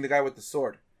where you're using the guy with the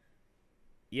sword.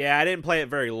 Yeah, I didn't play it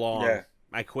very long. Yeah.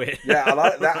 I quit. Yeah, a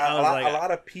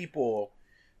lot of people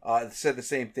said the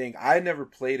same thing. I never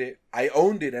played it. I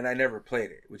owned it and I never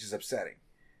played it, which is upsetting.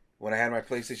 When I had my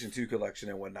PlayStation 2 collection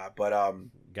and whatnot, but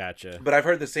gotcha. But I've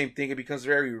heard the same thing. It becomes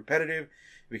very repetitive,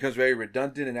 it becomes very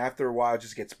redundant, and after a while, it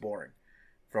just gets boring.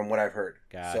 From what I've heard.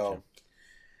 Gotcha. So,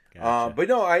 gotcha. But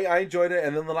no, I enjoyed it.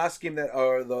 And then the last game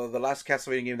the last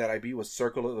Castlevania game that I beat was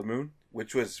Circle of the Moon,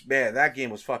 which was, man, that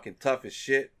game was fucking tough as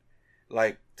shit.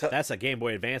 Like that's a Game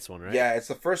Boy Advance one, right? Yeah, it's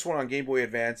the first one on Game Boy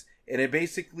Advance, and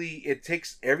it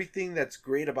takes everything that's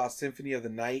great about Symphony of the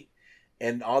Night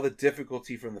and all the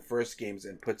difficulty from the first games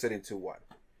and puts it into one.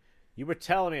 You were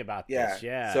telling me about this,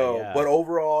 yeah. So, but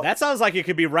overall, that sounds like it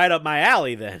could be right up my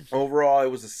alley. Then overall,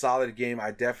 it was a solid game.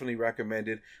 I definitely recommend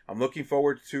it. I'm looking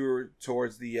forward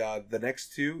towards the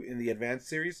next two in the Advanced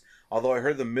series. Although I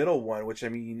heard the middle one, which I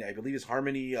believe is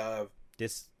Harmony of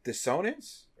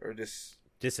Dissonance or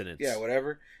Dissonance. Yeah,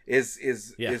 whatever is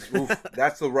oof,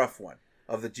 that's the rough one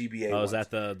of the GBA. Oh, is that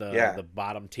the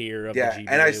bottom tier of the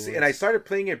GBA? And I started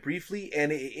playing it briefly,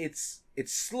 and it's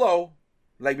slow,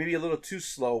 like maybe a little too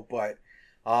slow, but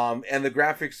and the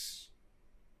graphics,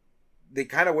 they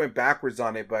kind of went backwards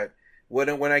on it. But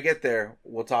when I get there,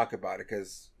 we'll talk about it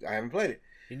because I haven't played it.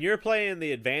 And you're playing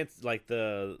the advanced, like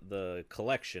the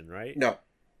collection, right? No.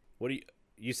 What do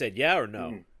you said? Yeah or no?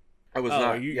 Mm-hmm. I was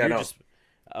not.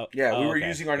 We were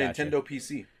using our Nintendo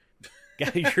PC.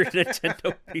 Your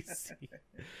Nintendo PC.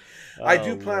 I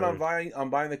do plan on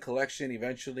buying the collection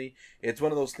eventually. It's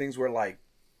one of those things where like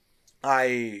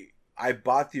I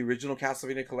bought the original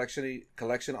Castlevania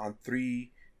collection on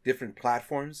 3 different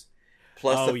platforms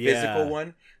plus the physical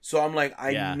one. So I'm like,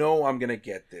 I know I'm gonna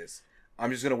get this.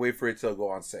 I'm just gonna wait for it till it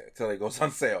goes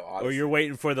on sale. Honestly. Or you're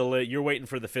waiting for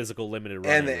the physical limited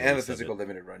run and the physical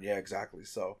limited run. Yeah, exactly.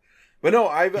 So, but no,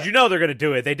 they're gonna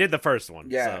do it. They did the first one.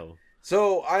 Yeah.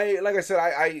 So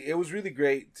it was really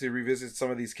great to revisit some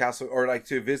of these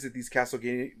to visit these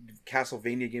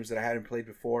Castlevania games that I hadn't played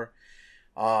before.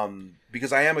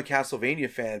 Because I am a Castlevania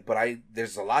fan, but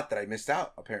there's a lot that I missed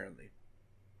out apparently.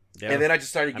 Yeah. And then I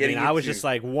just started getting I was just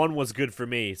like, one was good for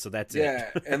me, so that's it. Yeah,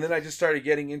 and then I just started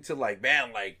getting into like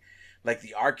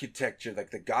the architecture, like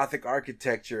the Gothic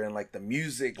architecture and like the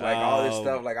music, like all this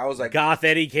stuff. Like I was like, Goth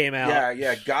Eddie came out.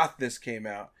 Yeah, Gothness came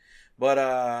out. But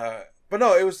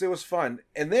no, it was fun.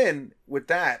 And then with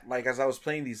that, like as I was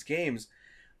playing these games,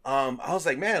 I was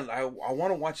like, man, I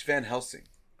want to watch Van Helsing.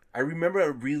 I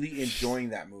remember really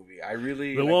enjoying that movie.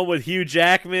 The one with Hugh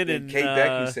Jackman and Kate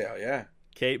Beckinsale, yeah.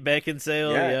 Kate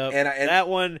Beckinsale, yeah. And that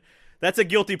one, That's a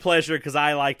guilty pleasure because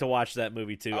I like to watch that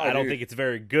movie too. I don't think it's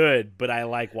very good, but I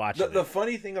like watching it. The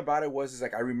funny thing about it is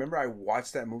like I remember I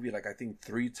watched that movie like I think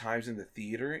 3 times in the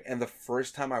theater, and the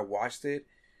first time I watched it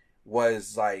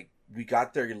was like we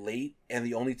got there late, and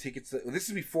the only tickets this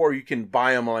is before you can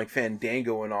buy them on like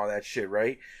Fandango and all that shit,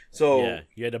 right? So yeah,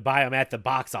 you had to buy them at the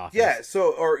box office. Yeah,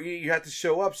 so or you had to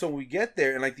show up. So when we get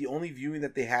there, and like the only viewing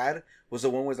that they had was the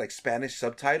one with like Spanish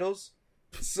subtitles.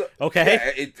 So,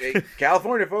 okay. Yeah,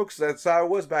 California, folks. That's how it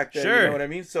was back then. Sure. You know what I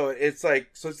mean? So it's like,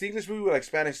 it's the English movie with like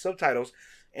Spanish subtitles,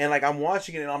 and like I'm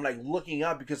watching it and I'm like looking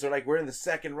up because they're like we're in the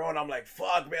second row, and I'm like,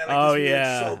 fuck, man, like this movie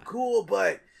looks so cool,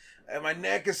 but my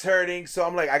neck is hurting, so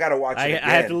I'm like, I gotta watch it again. I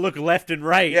have to look left and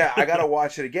right. Yeah, I gotta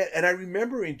watch it again, and I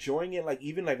remember enjoying it. Like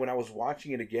even like when I was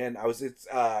watching it again,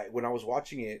 when I was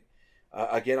watching it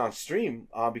again on stream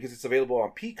because it's available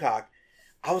on Peacock.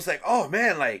 I was like, oh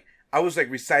man, like. I was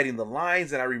like reciting the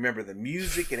lines and I remember the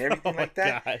music and everything like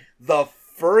that. God. The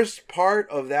first part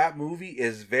of that movie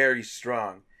is very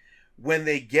strong. When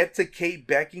they get to Kate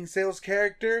Beckinsale's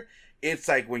character, it's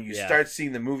like when you start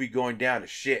seeing the movie going down to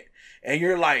shit. And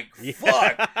you're like,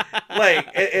 fuck. Like,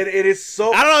 it is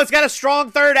so... I don't know, it's got a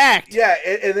strong third act. Yeah,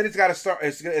 and then it's got to start...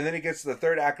 and then it gets to the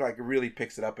third act, like it really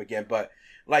picks it up again. But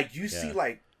like you see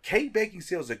like... Kate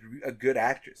Beckinsale is a good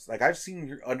actress. Like I've seen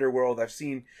her Underworld. I've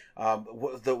seen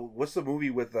what's the movie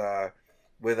with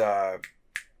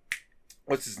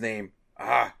what's his name?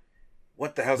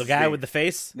 What the hell's the his guy name? with the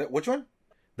face? No, which one?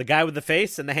 The guy with the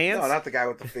face and the hands? No, not the guy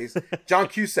with the face. John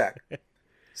Cusack.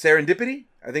 Serendipity.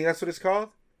 I think that's what it's called.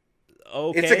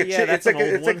 Okay, it's like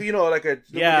it's like you know like what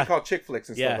they call chick flicks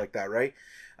and stuff like that, right?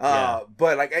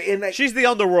 But like she's the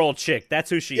underworld chick.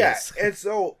 That's who she is. And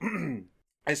so.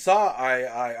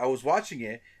 I was watching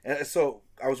it, and so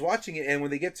I was watching it, and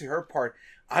when they get to her part,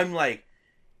 I'm like,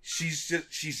 she's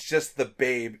just the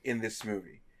babe in this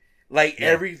movie. Like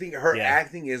everything, her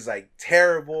acting is like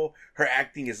terrible. Her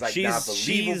acting is like not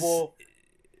believable.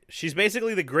 She's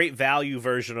basically the Great Value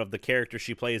version of the character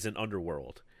she plays in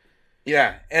Underworld.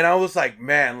 Yeah, and I was like,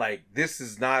 man, like this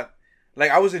is not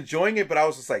like I was enjoying it, but I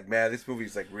was just like, man, this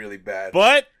movie's like really bad.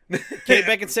 But Kate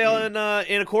Beckinsale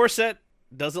in a corset.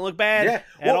 Doesn't look bad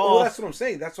at all. Well, that's what I'm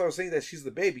saying. That's why I was saying that she's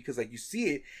the babe because like you see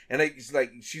it and it's like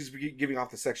she's giving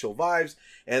off the sexual vibes,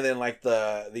 and then like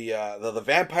the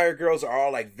vampire girls are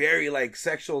all like very like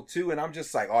sexual too, and I'm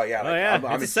just like, oh yeah, like,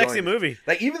 I'm it's a sexy movie.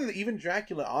 Like even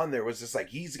Dracula on there was just like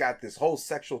he's got this whole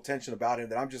sexual tension about him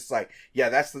that I'm just like, yeah,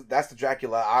 that's the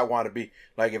Dracula I want to be.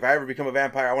 Like if I ever become a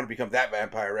vampire, I want to become that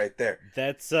vampire right there.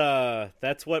 That's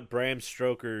what Bram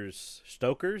Stoker's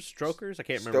I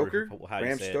can't remember how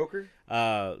you say Stoker.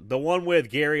 The one with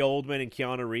Gary Oldman and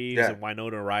Keanu Reeves and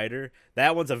Winona Ryder.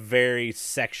 That one's a very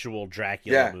sexual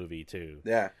Dracula movie too.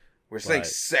 Yeah, we're saying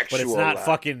sexual, but it's not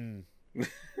fucking.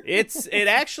 It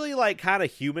actually like kind of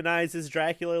humanizes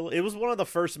Dracula. It was one of the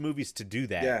first movies to do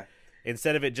that. Yeah.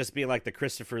 Instead of it just being like the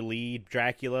Christopher Lee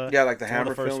Dracula. Yeah, like the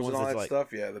Hammer films and all that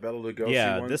stuff. Yeah, the Bela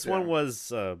Lugosi ones. This one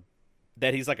was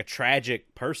that he's like a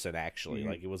tragic person actually.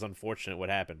 Like it was unfortunate what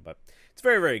happened, but it's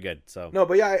very, very good. So no,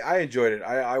 but yeah, I enjoyed it.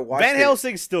 I watched Van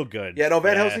Helsing's still good. Yeah, no,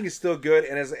 Van Helsing is still good.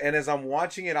 And as I'm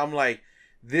watching it, I'm like,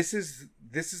 this is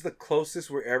the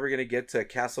closest we're ever gonna get to a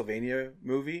Castlevania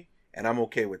movie, and I'm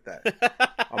okay with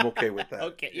that. I'm okay with that.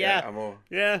 Okay, yeah,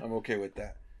 I'm okay with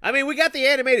that. I mean, we got the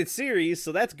animated series,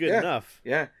 so that's good enough.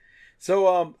 Yeah.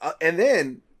 So and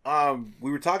then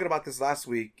we were talking about this last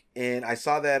week, and I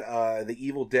saw that the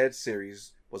Evil Dead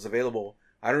series was available.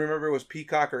 I don't remember if it was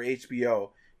Peacock or HBO,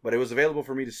 but it was available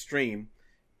for me to stream.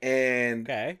 And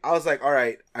I was like, all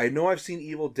right, I know I've seen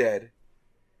Evil Dead,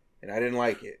 and I didn't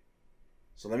like it.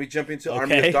 So let me jump into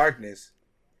Army of Darkness,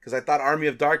 because I thought Army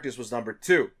of Darkness was number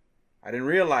 2. I didn't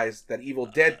realize that Evil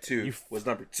Dead 2 was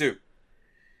number 2.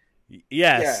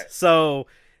 Yes. Yeah. So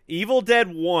Evil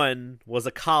Dead 1 was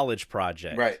a college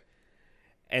project. Right.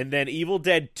 And then Evil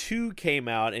Dead 2 came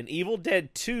out, and Evil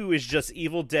Dead 2 is just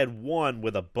Evil Dead 1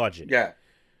 with a budget. Yeah.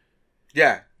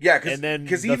 Yeah,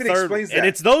 because he even explains that. And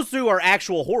it's those two are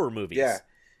actual horror movies. Yeah.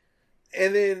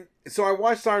 And then, so I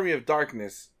watched Army of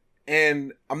Darkness,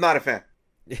 and I'm not a fan.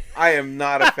 I am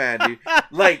not a fan, dude.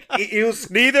 Like, it was...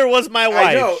 Neither was my wife.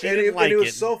 I know, and it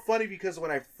was so funny because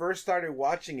when I first started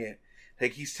watching it,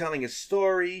 like, he's telling his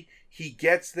story, he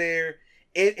gets there,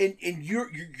 and you're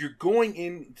going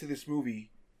into this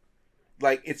movie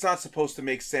like it's not supposed to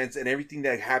make sense, and everything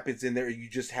that happens in there, you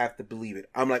just have to believe it.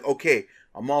 I'm like, okay,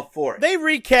 I'm all for it. They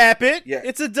recap it. Yeah.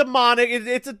 It's a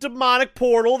demonic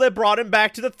portal that brought him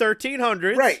back to the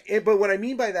 1300s. Right. But what I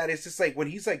mean by that is just like when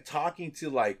he's like talking to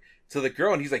the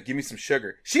girl and he's like, give me some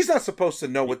sugar. She's not supposed to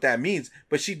know what that means,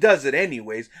 but she does it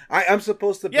anyways. I'm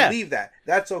supposed to believe that.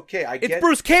 That's okay. It's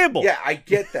Bruce Campbell. Yeah, I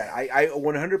get that. I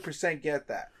 100% get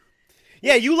that.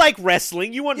 Yeah, you like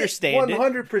wrestling. You understand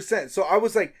 100%. So I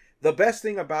was like, the best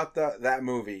thing about that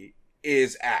movie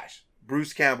is Ash.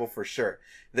 Bruce Campbell for sure.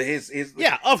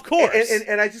 Yeah, of course.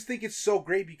 And I just think it's so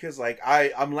great because like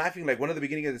I'm laughing like one of the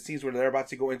beginning of the scenes where they're about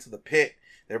to go into the pit.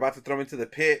 They're about to throw him into the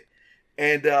pit.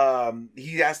 And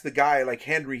he asked the guy, like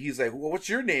Henry, he's like, well, what's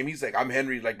your name? He's like, I'm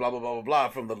Henry, like blah, blah, blah, blah, blah,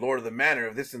 from the Lord of the Manor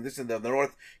of this and the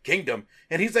North Kingdom.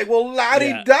 And he's like, well,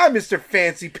 la-di-da, Mr.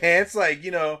 Fancy Pants. Like,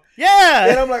 you know. Yeah.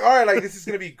 And I'm like, all right, like this is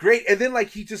going to be great. And then like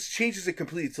he just changes it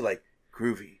completely to like,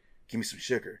 groovy, give me some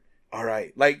sugar. All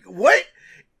right. Like, what?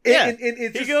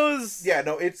 It just, he goes. Yeah,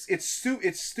 no, it's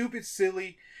stupid,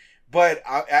 silly. But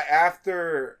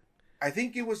after, I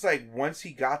think it was like once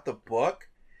he got the book,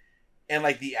 and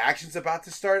like the action's about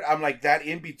to start, I'm like that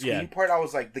in between part. I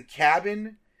was like the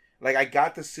cabin, like I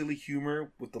got the silly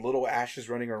humor with the little Ashes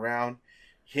running around,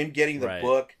 him getting the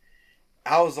book.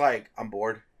 I was like, I'm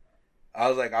bored. I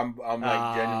was like, I'm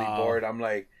like genuinely bored. I'm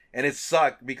like, and it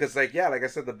sucked because like like I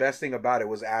said, the best thing about it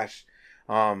was Ash.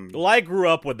 Well, I grew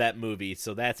up with that movie,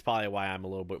 so that's probably why I'm a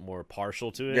little bit more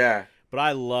partial to it. Yeah, but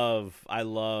I love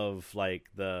like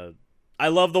I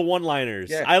love the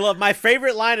one-liners. Yeah. I love my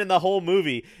favorite line in the whole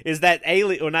movie is that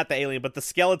alien, or not the alien, but the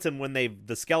skeleton when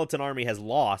the skeleton army has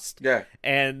lost. Yeah.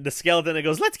 And the skeleton it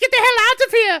goes, "Let's get the hell out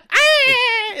of here!"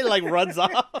 It like runs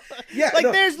off. Yeah.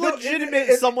 Like there's legitimate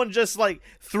someone just like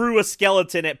threw a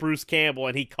skeleton at Bruce Campbell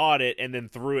and he caught it and then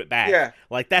threw it back. Yeah.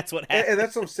 Like that's what happened. And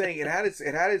that's what I'm saying. It had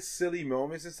its silly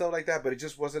moments and stuff like that, but it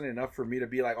just wasn't enough for me to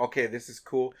be like, okay, this is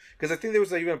cool. Because I think there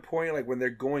was like even a point like when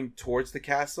they're going towards the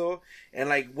castle and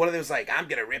like one of them was like, I'm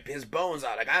gonna rip his bones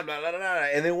out, like I'm blah, blah, blah, blah.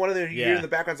 And then one of them you hear in the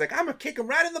background's like, I'm gonna kick him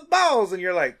right in the balls, and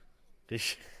you're like,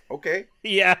 okay,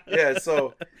 yeah.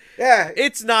 So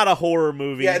it's not a horror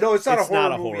movie. Yeah, no, it's not a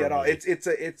horror movie at all.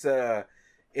 It's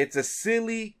a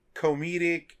silly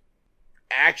comedic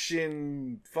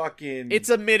action fucking. It's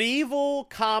a medieval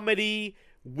comedy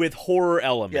with horror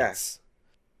elements.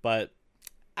 But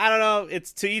I don't know.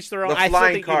 It's to each their own. I still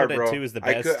think Evil Dead 2 is the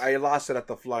best. I lost it at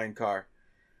the flying car.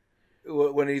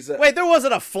 When he's wait, there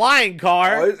wasn't a flying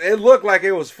car. Oh, it looked like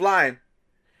it was flying.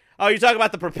 Oh, you're talking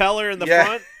about the propeller in the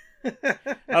front?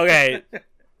 Okay.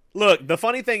 Look, the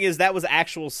funny thing is that was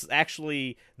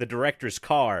actually the director's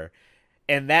car,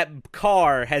 and that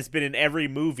car has been in every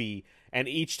movie, and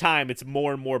each time it's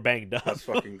more and more banged up. That's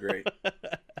fucking great.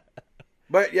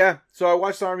 But yeah, so I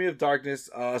watched Army of Darkness.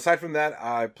 Aside from that,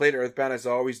 I played Earthbound as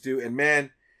I always do, and man.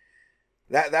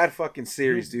 That fucking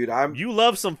series, dude. You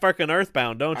love some fucking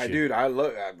Earthbound, don't you? I do. I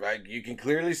look. You can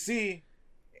clearly see,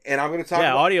 and I'm going to talk.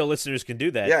 Yeah, audio listeners can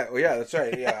do that. Yeah, well, yeah, that's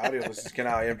right. Yeah, audio listeners can.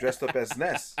 I am dressed up as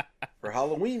Ness for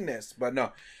Halloween Ness, but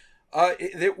no.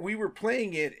 We were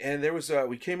playing it, and there was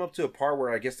we came up to a part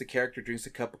where I guess the character drinks a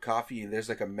cup of coffee, and there's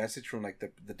like a message from like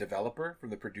the developer, from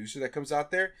the producer that comes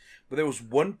out there. But there was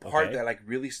one part that like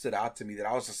really stood out to me that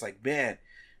I was just like, man,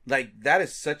 like that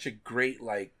is such a great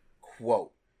like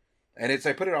quote. And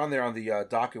I put it on there on the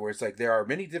docket where it's like, there are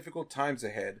many difficult times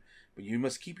ahead, but you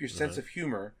must keep your sense of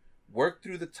humor, work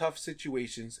through the tough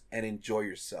situations, and enjoy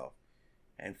yourself.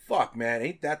 And fuck, man,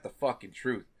 ain't that the fucking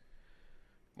truth?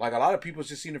 Like, a lot of people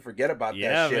just seem to forget about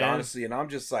that shit, man. Honestly. And I'm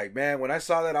just like, man, when I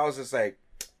saw that, I was just like,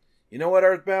 you know what,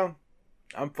 Earthbound?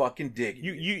 I'm fucking digging.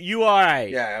 You all right?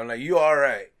 Yeah, I'm like, you all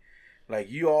right? Like,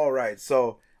 you all right?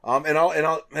 So, and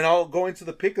I'll go into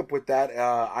the pickup with that.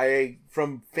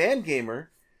 From Fangamer.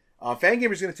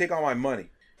 Fangamer's going to take all my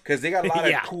money because they got a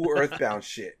lot of cool Earthbound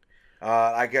shit.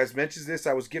 Like I mentioned this,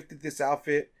 I was gifted this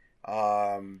outfit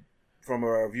from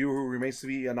a viewer who remains to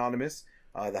be anonymous.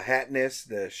 The hatness,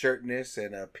 the shirtness,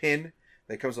 and a pin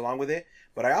that comes along with it.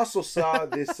 But I also saw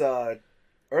this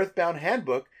Earthbound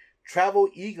handbook, Travel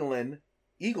Eaglein.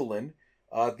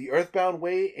 The Earthbound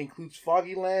Way includes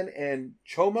Foggyland and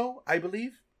Chomo, I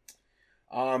believe.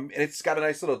 And it's got a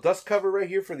nice little dust cover right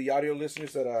here for the audio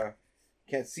listeners that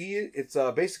can't see it. It's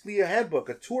basically a handbook,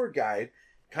 a tour guide,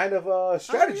 kind of a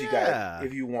strategy guide,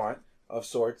 if you want, of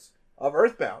sorts, of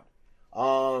Earthbound.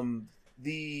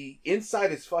 The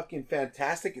inside is fucking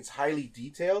fantastic. It's highly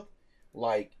detailed.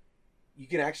 Like, you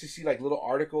can actually see like little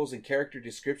articles and character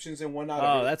descriptions and whatnot.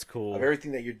 Oh, that's cool. Of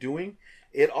everything that you're doing.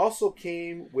 It also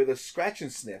came with a scratch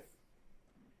and sniff.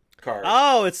 card.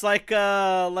 Oh, it's like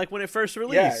when it first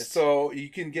released. Yeah, so you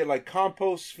can get like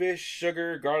compost, fish,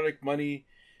 sugar, garlic, money,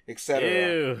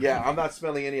 etc. Yeah, I'm not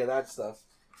smelling any of that stuff.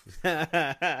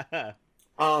 It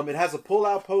has a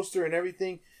pull-out poster and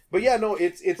everything. But yeah, no,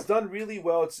 it's done really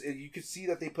well. You can see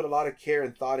that they put a lot of care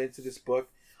and thought into this book.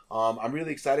 I'm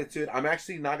really excited to it. I'm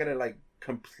actually not gonna like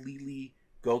completely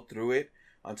go through it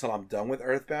until I'm done with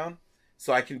Earthbound,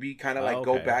 so I can be kind of like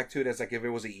go back to it as like if it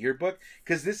was a yearbook,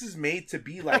 because this is made to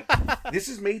be like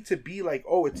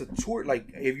oh, it's a tour.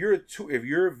 Like if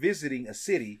you're visiting a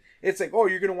city, it's like, oh,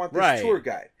 you're gonna want this tour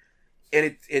guide,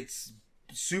 and it's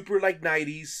super like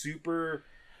 90s, super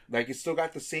like it's still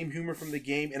got the same humor from the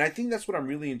game, and I think that's what I'm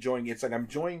really enjoying. It's like I'm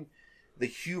enjoying the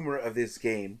humor of this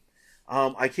game.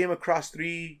 I came across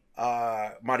 3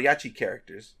 mariachi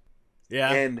characters.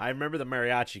 Yeah, and I remember the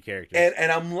mariachi characters.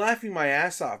 And I'm laughing my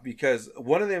ass off because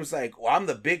one of them's like, well, I'm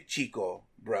the big Chico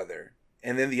brother.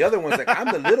 And then the other one's like, I'm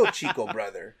the little Chico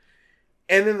brother.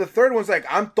 And then the third one's like,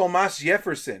 I'm Thomas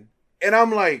Jefferson. And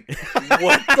I'm like,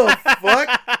 what the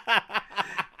fuck?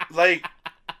 Like,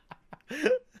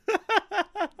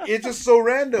 it's just so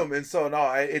random. And so, no,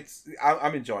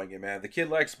 I'm enjoying it, man. The kid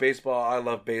likes baseball. I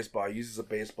love baseball. He uses a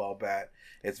baseball bat.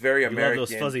 It's very American. You love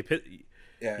those fuzzy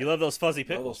Yeah. You love those fuzzy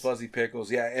pickles. Love those fuzzy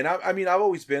pickles, yeah. And I mean, I've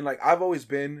always been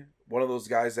one of those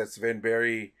guys that's been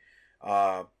very,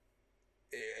 and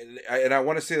I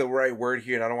want to say the right word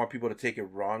here, and I don't want people to take it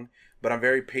wrong, but I'm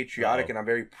very patriotic and I'm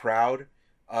very proud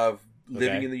of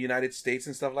living in the United States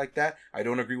and stuff like that. I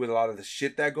don't agree with a lot of the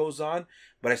shit that goes on,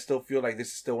 but I still feel like this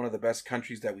is still one of the best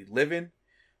countries that we live in.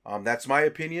 That's my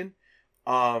opinion.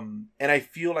 And I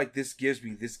feel like this gives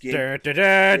me this game. No,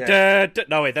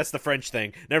 wait, that's the French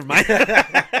thing. Never mind.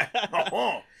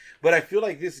 But I feel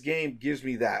like this game gives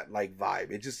me that like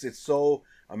vibe. It's so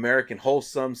American,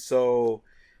 wholesome, so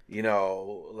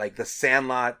like the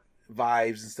Sandlot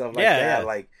vibes and stuff like that. Yeah.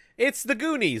 Like it's the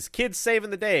Goonies, kids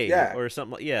saving the day, or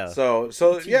something. Yeah. So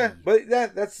yeah, but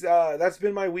that's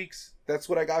been my weeks. That's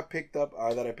what I got picked up.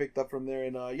 That I picked up from there,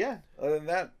 and other than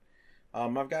that,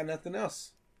 I've got nothing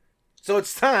else. So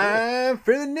it's time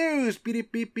for the news.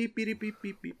 Beep, beep, beep, beep, beep,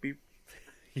 beep, beep, beep.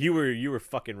 You were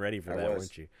fucking ready for that,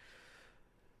 weren't you?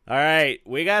 All right,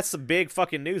 we got some big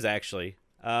fucking news actually.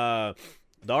 The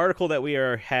article that we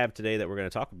have today that we're going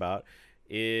to talk about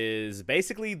is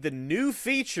basically the new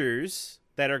features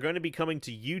that are going to be coming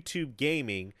to YouTube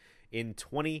Gaming in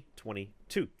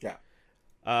 2022. Yeah.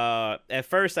 At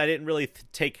first, I didn't really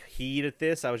take heed at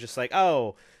this. I was just like,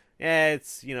 oh. Yeah,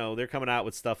 it's, they're coming out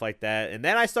with stuff like that. And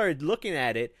then I started looking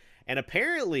at it, and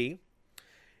apparently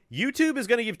YouTube is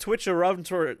going to give Twitch a run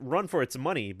for its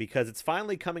money because it's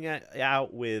finally coming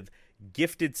out with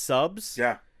gifted subs.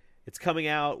 Yeah. It's coming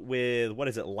out with,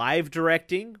 live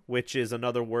directing, which is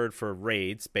another word for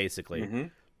raids, basically.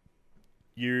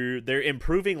 Mm-hmm. They're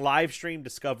improving live stream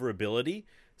discoverability.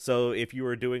 So if you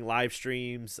are doing live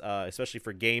streams, especially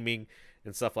for gaming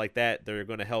and stuff like that, they're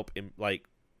going to help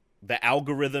the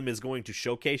algorithm is going to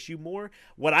showcase you more.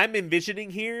 What I'm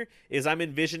envisioning here is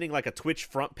like a Twitch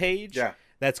front page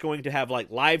that's going to have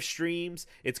like live streams.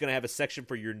 It's going to have a section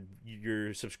for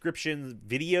your subscription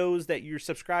videos that you're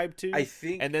subscribed to. I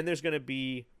think, and then there's going to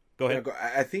be. Go ahead.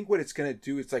 I think what it's going to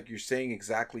do, it's like you're saying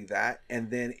exactly that, and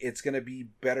then it's going to be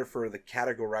better for the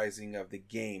categorizing of the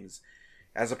games,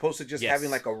 as opposed to just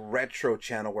having like a retro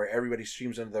channel where everybody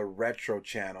streams under the retro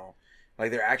channel.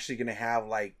 Like they're actually going to have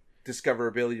like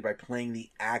discoverability by playing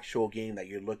the actual game that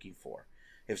you're looking for.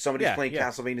 If somebody's playing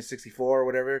Castlevania 64 or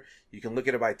whatever, you can look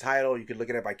at it by title, you can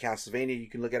look at it by Castlevania, you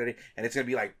can look at it, and it's going to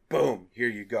be like, boom, here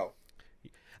you go.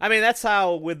 I mean, that's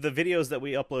how with the videos that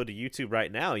we upload to YouTube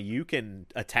right now, you can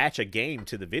attach a game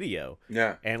to the video.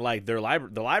 Yeah. And like the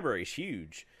library is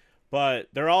huge. But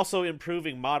they're also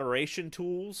improving moderation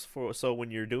tools so when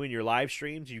you're doing your live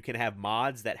streams, you can have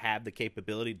mods that have the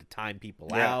capability to time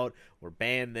people out or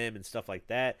ban them and stuff like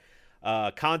that.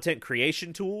 Content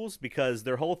creation tools, because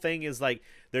their whole thing is like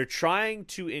they're trying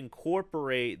to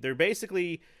incorporate.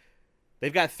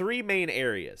 They've got 3 main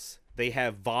areas. They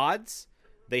have VODs,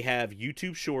 they have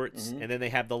YouTube Shorts, and then they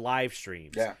have the live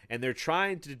streams. Yeah. And they're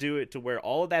trying to do it to where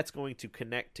all of that's going to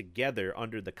connect together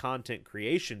under the content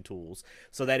creation tools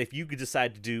so that if you could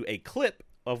decide to do a clip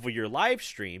of your live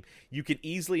stream, you can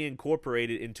easily incorporate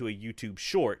it into a YouTube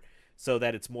Short so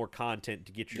that it's more content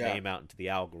to get your name out into the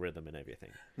algorithm and everything.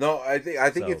 No, I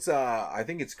think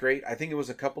it's great. I think it was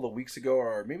a couple of weeks ago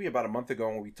or maybe about a month ago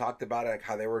when we talked about it, like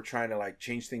how they were trying to like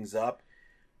change things up.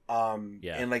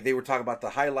 And like they were talking about the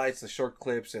highlights, the short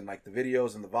clips, and like the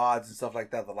videos and the VODs and stuff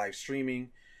like that, the live streaming.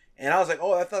 And I was like,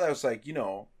 oh, I thought that was like,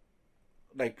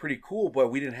 like pretty cool,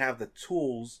 but we didn't have the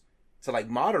tools to like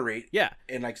moderate, yeah,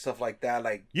 and like stuff like that.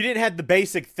 Like you didn't have the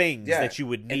basic things Yeah. that you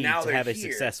would And need now to they're have a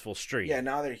here. successful stream. yeah,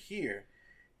 now they're here,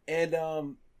 and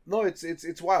no,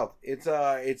 it's wild.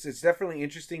 It's definitely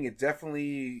interesting. It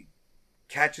definitely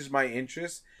catches my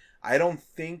interest. I don't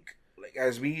think like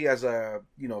as a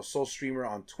sole streamer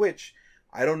on Twitch,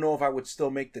 I don't know if I would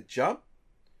still make the jump.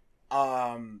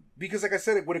 Because like I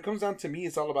said, when it comes down to me,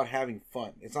 it's all about having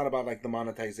fun. It's not about like the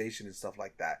monetization and stuff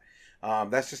like that.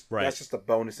 That's just a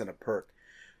bonus and a perk.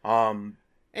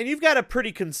 And you've got a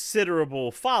pretty considerable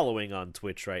following on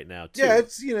Twitch right now, too. Yeah,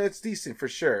 it's decent for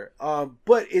sure.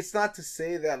 But it's not to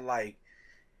say that like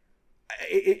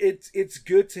it's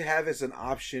good to have as an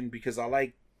option, because I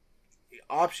like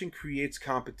option creates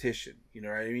competition. You know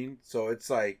what I mean? So it's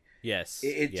like yes,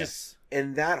 it yes. just,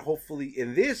 and that hopefully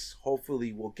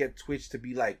will get Twitch to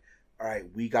be like, all right,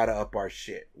 we gotta up our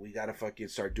shit. We gotta fucking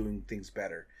start doing things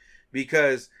better,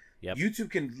 because YouTube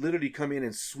can literally come in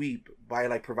and sweep by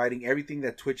like providing everything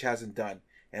that Twitch hasn't done.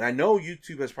 And I know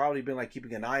YouTube has probably been like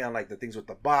keeping an eye on like the things with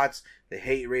the bots, the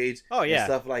hate raids, and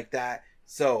stuff like that.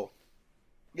 So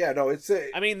yeah, no, it's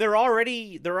I mean, they're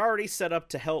already set up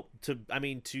to help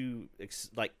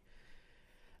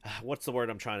what's the word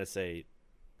I'm trying to say?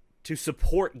 To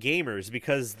support gamers,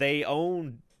 because they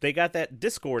got that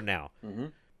Discord now. Mm-hmm.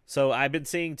 So I've been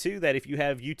seeing too that if you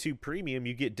have YouTube Premium,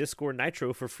 you get Discord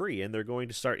Nitro for free, and they're going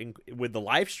to start with the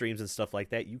live streams and stuff like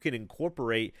that. You can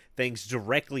incorporate things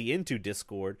directly into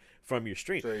Discord from your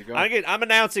stream. There you go. I'm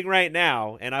announcing right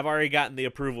now, and I've already gotten the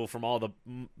approval from all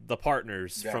the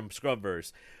partners from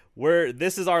Scrubverse.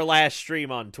 This is our last stream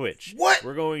on Twitch. What?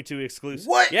 We're going to exclusive.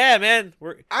 What? Yeah, man.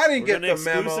 I didn't get the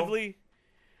memo.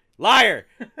 Liar.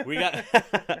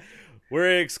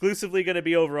 We're exclusively going to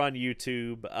be over on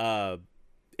YouTube.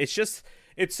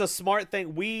 It's a smart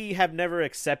thing. We have never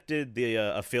accepted the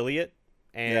affiliate,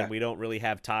 and we don't really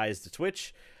have ties to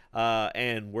Twitch,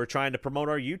 and we're trying to promote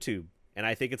our YouTube. And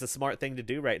I think it's a smart thing to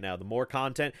do right now. The more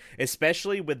content,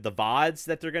 especially with the VODs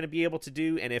that they're going to be able to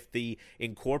do, and if the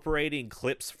incorporating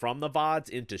clips from the VODs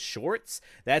into shorts,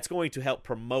 that's going to help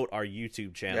promote our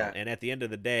YouTube channel. Yeah. And at the end of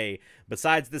the day,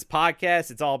 besides this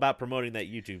podcast, it's all about promoting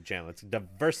that YouTube channel. It's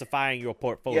diversifying your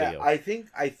portfolio. Yeah, I think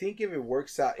if it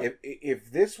works out, if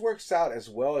this works out as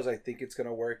well as I think it's going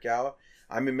to work out,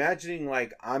 I'm imagining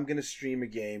like I'm going to stream a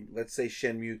game, let's say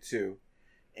Shenmue 2,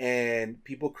 and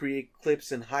people create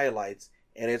clips and highlights,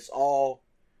 and it's all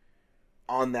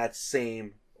on that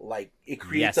same, like, it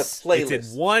creates a playlist.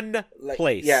 It's in one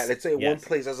place. Yeah, let's say one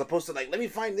place, as opposed to like, let me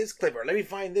find this clip or let me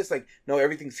find this. Like, no,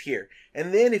 everything's here.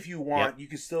 And then if you want, you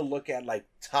can still look at like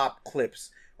top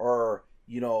clips, or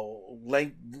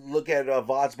length. Look at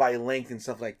VODs by length and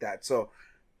stuff like that. So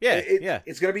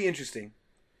it's gonna be interesting.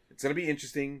 It's gonna be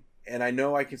interesting, and I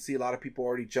know I can see a lot of people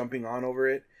already jumping on over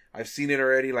it. I've seen it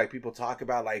already. Like, people talk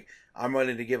about, like, I'm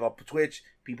willing to give up Twitch.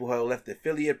 People who have left the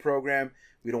affiliate program.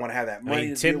 We don't want to have that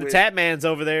money. Tim the Tap Man's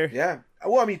over there. Yeah.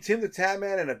 Well, I mean, Tim the Tap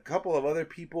Man and a couple of other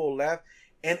people left.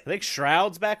 And I think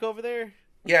Shroud's back over there.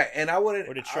 Yeah, and I wouldn't.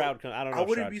 Or did Shroud come? I don't know. I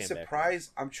wouldn't be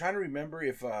surprised. I'm trying to remember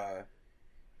if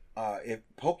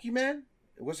Pokimane,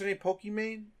 what's her name?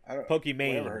 Pokimane.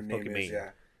 Pokimane. Whatever her name is. Yeah.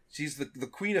 She's the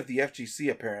queen of the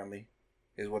FGC, apparently,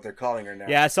 is what they're calling her now.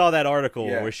 Yeah, I saw that article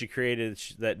where she created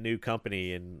that new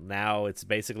company, and now it's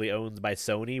basically owned by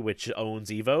Sony, which owns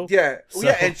Evo. Yeah, so.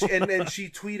 Yeah, and she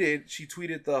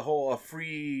tweeted the whole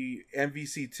free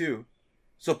MVC2.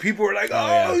 So people were like,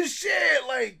 "Oh shit!"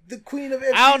 Like the queen of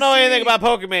MVC. I don't know anything about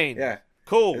Pokimane. Yeah,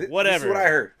 cool, whatever. This is what I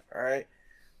heard. All right,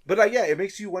 but it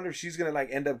makes you wonder if she's gonna like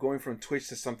end up going from Twitch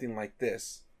to something like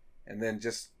this, and then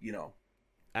just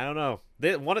I don't know.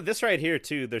 One of this right here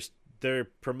too. They're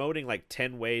promoting like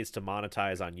 10 ways to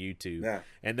monetize on YouTube,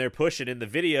 and they're pushing in the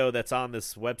video that's on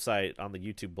this website on the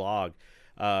YouTube blog.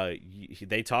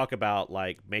 They talk about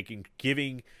like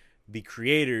giving the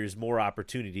creators more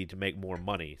opportunity to make more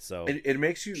money. So it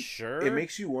makes you It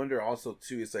makes you wonder also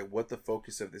too. It's like what the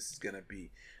focus of this is gonna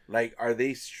be. Like, are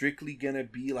they strictly gonna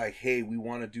be like, hey, we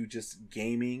want to do just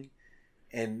gaming,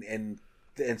 and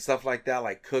stuff like that,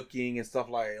 like cooking and stuff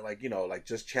like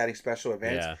just chatting special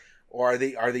events. Yeah. Or are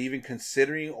they even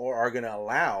considering or are going to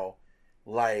allow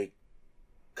like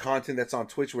content that's on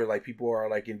Twitch where like people are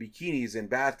like in bikinis and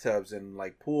bathtubs and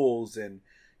like pools and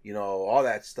all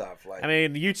that stuff? Like, I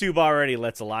mean, YouTube already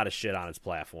lets a lot of shit on its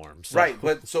platform, so. Right?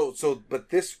 But but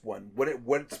this one,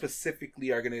 what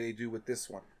specifically are going to do with this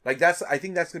one? Like, I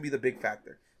think that's going to be the big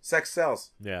factor. Sex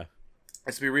sells. Yeah,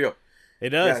 let's be real. It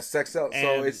does. Yeah, sex sells.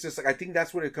 So it's just like, I think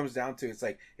that's what it comes down to. It's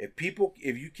like, if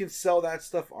you can sell that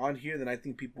stuff on here, then I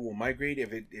think people will migrate.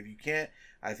 If you can't,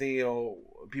 I think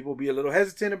people will be a little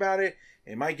hesitant about it.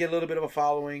 It might get a little bit of a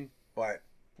following, but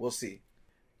we'll see.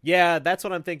 Yeah, that's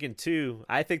what I'm thinking too.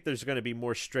 I think there's going to be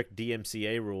more strict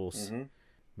DMCA rules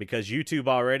because YouTube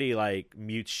already like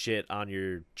mutes shit on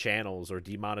your channels or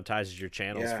demonetizes your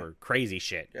channels for crazy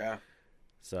shit. Yeah.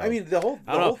 So I mean, the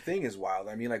whole thing is wild.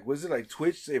 I mean, like, was it like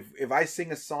Twitch? If I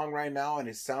sing a song right now and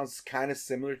it sounds kind of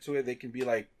similar to it, they can be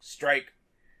like, strike.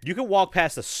 You can walk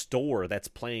past a store that's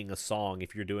playing a song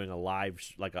if you're doing a live,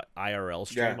 like a IRL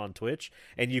stream on Twitch,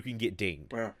 and you can get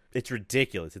dinged. Yeah. It's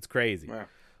ridiculous. It's crazy. Yeah.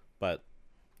 But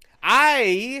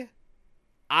I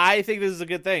think this is a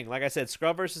good thing. Like I said,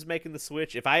 Scrubverse is making the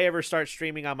switch. If I ever start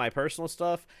streaming on my personal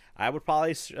stuff, I would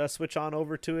probably switch on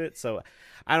over to it. So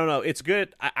I don't know. It's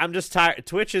good. I'm just tired.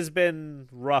 Twitch has been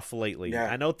rough lately. Yeah.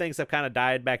 I know things have kind of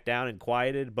died back down and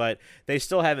quieted, but they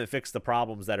still haven't fixed the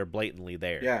problems that are blatantly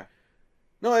there. Yeah.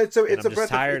 No, it's a breath of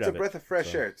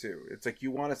fresh so. air too. It's like you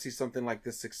want to see something like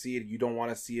this succeed. You don't want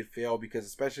to see it fail because,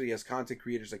 especially as content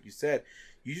creators, like you said,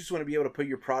 you just want to be able to put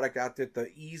your product out there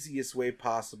the easiest way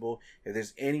possible. If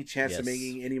there's any chance of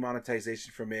making any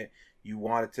monetization from it, you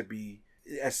want it to be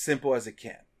as simple as it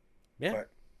can. Yeah,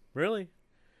 really.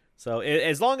 So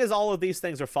as long as all of these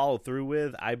things are followed through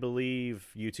with, I believe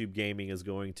YouTube gaming is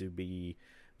going to be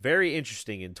very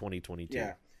interesting in 2022.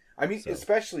 Yeah. I mean,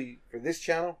 especially for this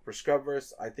channel, for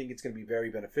Scrubverse, I think it's going to be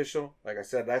very beneficial. Like I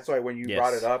said, that's why when you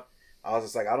brought it up, I was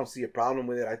just like, I don't see a problem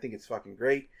with it. I think it's fucking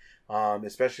great,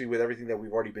 especially with everything that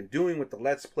we've already been doing with the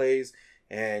Let's Plays.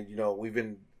 And, you know, we've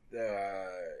been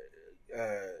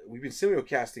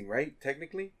simulcasting, right,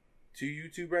 technically, to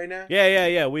YouTube right now?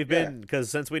 Yeah. We've been, because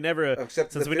since we never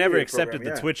accepted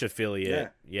the Twitch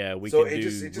affiliate, we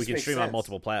can stream on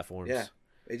multiple platforms. Yeah.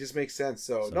 It just makes sense.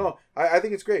 So no, I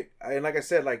think it's great. And like I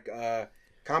said, like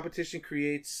competition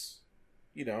creates,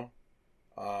 you know,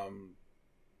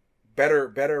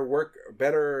 better work,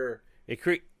 better.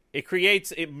 It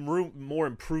creates more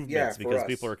improvements because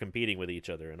people are competing with each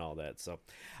other and all that. So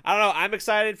I don't know. I'm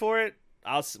excited for it.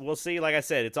 We'll see. Like I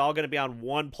said, it's all going to be on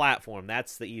one platform.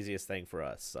 That's the easiest thing for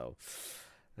us. So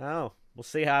we'll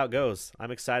see how it goes.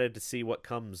 I'm excited to see what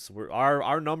comes.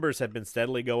 Our numbers have been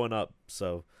steadily going up.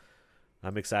 So.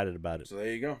 I'm excited about it. So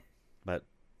there you go. But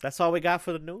that's all we got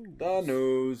for the news. The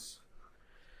news.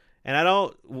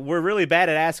 And we're really bad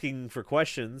at asking for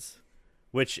questions,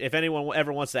 which if anyone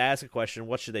ever wants to ask a question,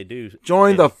 what should they do?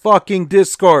 Join the fucking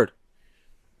Discord.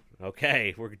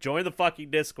 Okay, we're join the fucking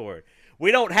Discord.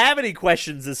 We don't have any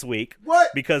questions this week.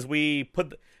 What? Because we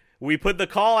put the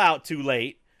call out too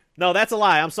late. No, that's a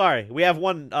lie. I'm sorry. We have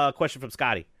one question from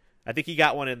Scotty. I think he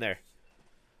got one in there.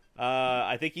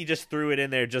 I think he just threw it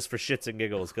in there just for shits and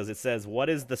giggles because it says, "What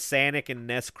is the Sonic and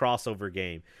Ness crossover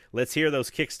game? Let's hear those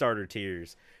Kickstarter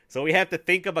tears." So we have to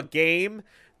think of a game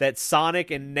that Sonic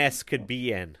and Ness could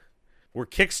be in. We're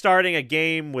kickstarting a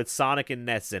game with Sonic and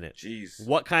Ness in it. Jeez.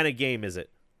 What kind of game is it?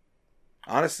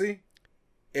 Honestly,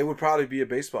 it would probably be a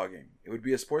baseball game. It would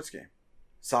be a sports game.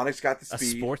 Sonic's got the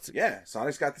speed. Yeah,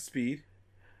 Sonic's got the speed.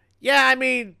 Yeah, I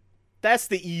mean, that's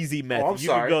the easy method. Oh,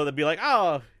 could go and be like,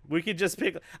 oh, we could just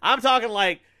pick. I'm talking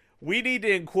like we need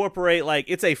to incorporate like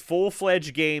it's a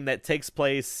full-fledged game that takes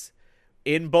place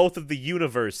in both of the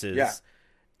universes. Yeah.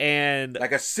 And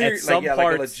like a series, like a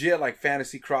legit like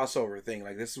fantasy crossover thing.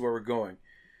 Like this is where we're going.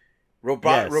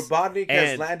 Robotnik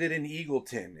has landed in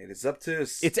Eagleton. It is up to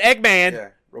it's Eggman. Yeah,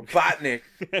 Robotnik.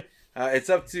 It's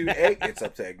up to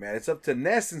Eggman. It's up to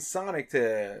Ness and Sonic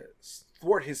to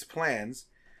thwart his plans.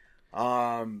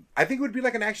 I think it would be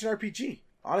like an action RPG.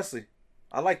 Honestly,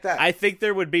 I like that. I think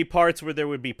there would be parts where there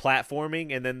would be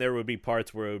platforming, and then there would be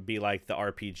parts where it would be like the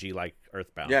RPG, like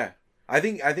Earthbound. Yeah. I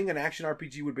think an action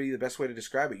RPG would be the best way to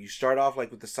describe it. You start off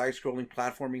like with the side-scrolling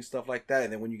platforming stuff like that,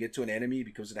 and then when you get to an enemy, it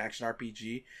becomes an action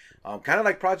RPG, kind of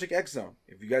like Project X Zone.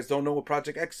 If you guys don't know what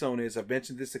Project X Zone is, I've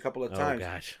mentioned this a couple of times. Oh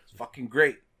gosh, it's fucking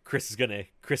great. Chris is gonna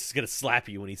slap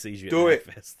you when he sees you. Do at it,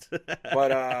 Fest.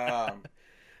 But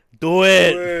do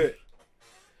it.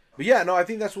 But yeah, no, I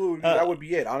think that would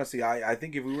be it. Honestly, I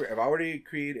think if I were to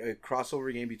create a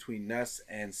crossover game between Ness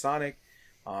and Sonic,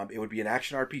 it would be an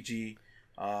action RPG.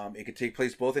 It could take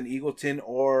place both in Eagleton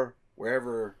or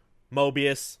wherever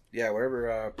Mobius. Yeah,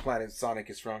 wherever planet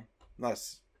Sonic is from.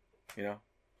 Us, you know.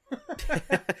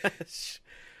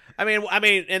 I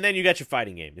mean, and then you got your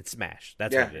fighting game. It's Smash.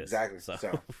 That's what it is. Exactly. So.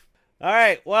 All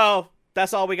right. Well,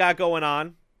 that's all we got going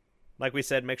on. Like we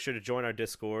said, make sure to join our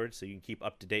Discord so you can keep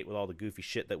up to date with all the goofy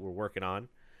shit that we're working on.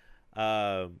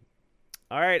 All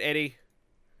right, Eddie.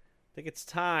 I think it's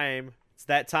time. It's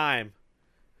that time.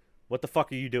 What the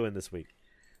fuck are you doing this week?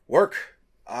 Work.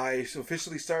 I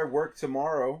officially start work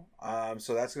tomorrow,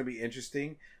 so that's going to be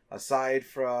interesting. Aside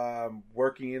from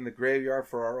working in the graveyard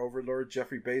for our overlord,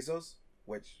 Jeffrey Bezos,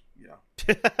 which, you know,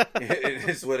 it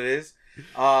is what it is.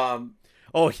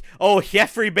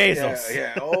 Jeffrey Bezos.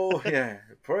 Yeah. Oh, yeah.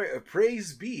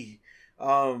 Praise be.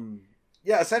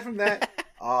 Yeah. Aside from that,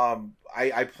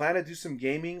 I plan to do some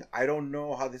gaming. I don't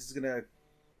know how this is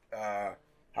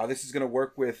gonna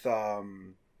work with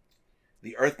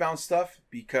the Earthbound stuff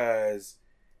because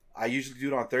I usually do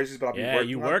it on Thursdays, but I'll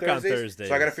be working on Thursdays.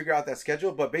 So I got to figure out that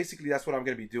schedule. But basically, that's what I'm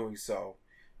going to be doing. So,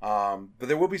 but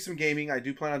there will be some gaming. I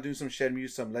do plan on doing some Shenmue,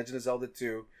 some Legend of Zelda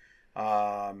 2.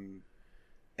 And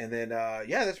then,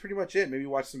 that's pretty much it. Maybe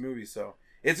watch some movies. So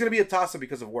it's going to be a toss-up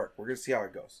because of work. We're going to see how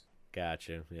it goes.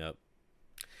 Gotcha. Yep.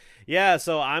 Yeah,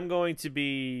 so I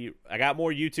got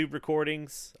more YouTube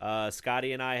recordings.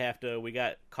 Scotty and I we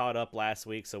got caught up last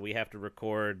week, so we have to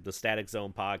record the Static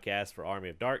Zone podcast for Army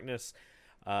of Darkness.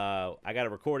 I got a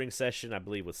recording session, I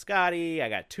believe, with Scotty. I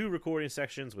got 2 recording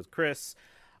sessions with Chris.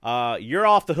 You're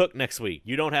off the hook next week.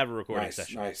 You don't have a recording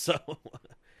session. Nice. So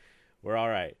we're all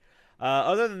right.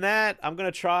 Other than that, I'm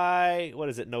going to try,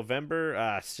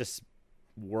 November? It's just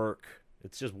work.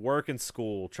 It's just work and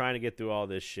school, trying to get through all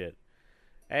this shit.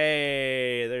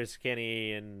 Hey, there's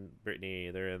Kenny and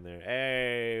Brittany. They're in there.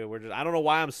 Hey, I don't know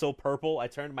why I'm so purple. I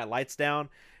turned my lights down,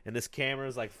 and this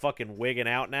camera's like fucking wigging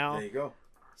out now. There you go.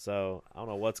 So, I don't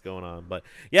know what's going on. But,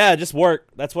 yeah, just work.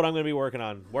 That's what I'm going to be working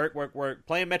on. Work.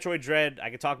 Playing Metroid Dread. I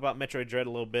can talk about Metroid Dread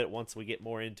a little bit once we get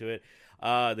more into it.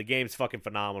 The game's fucking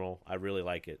phenomenal. I really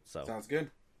like it. So sounds good.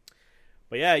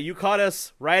 But, yeah, you caught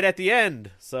us right at the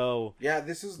end. So, yeah,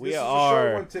 this is a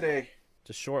short one today.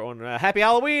 Just a short one. Happy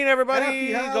Halloween,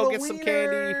 everybody. Happy Go get some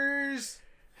candy.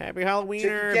 Happy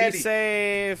Halloweener. Be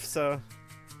safe. So,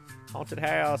 haunted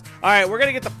house. All right, we're going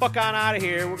to get the fuck on out of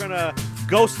here. We're going to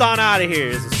ghost on out of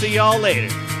here. So see y'all later.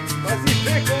 Fuzzy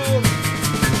Pickles.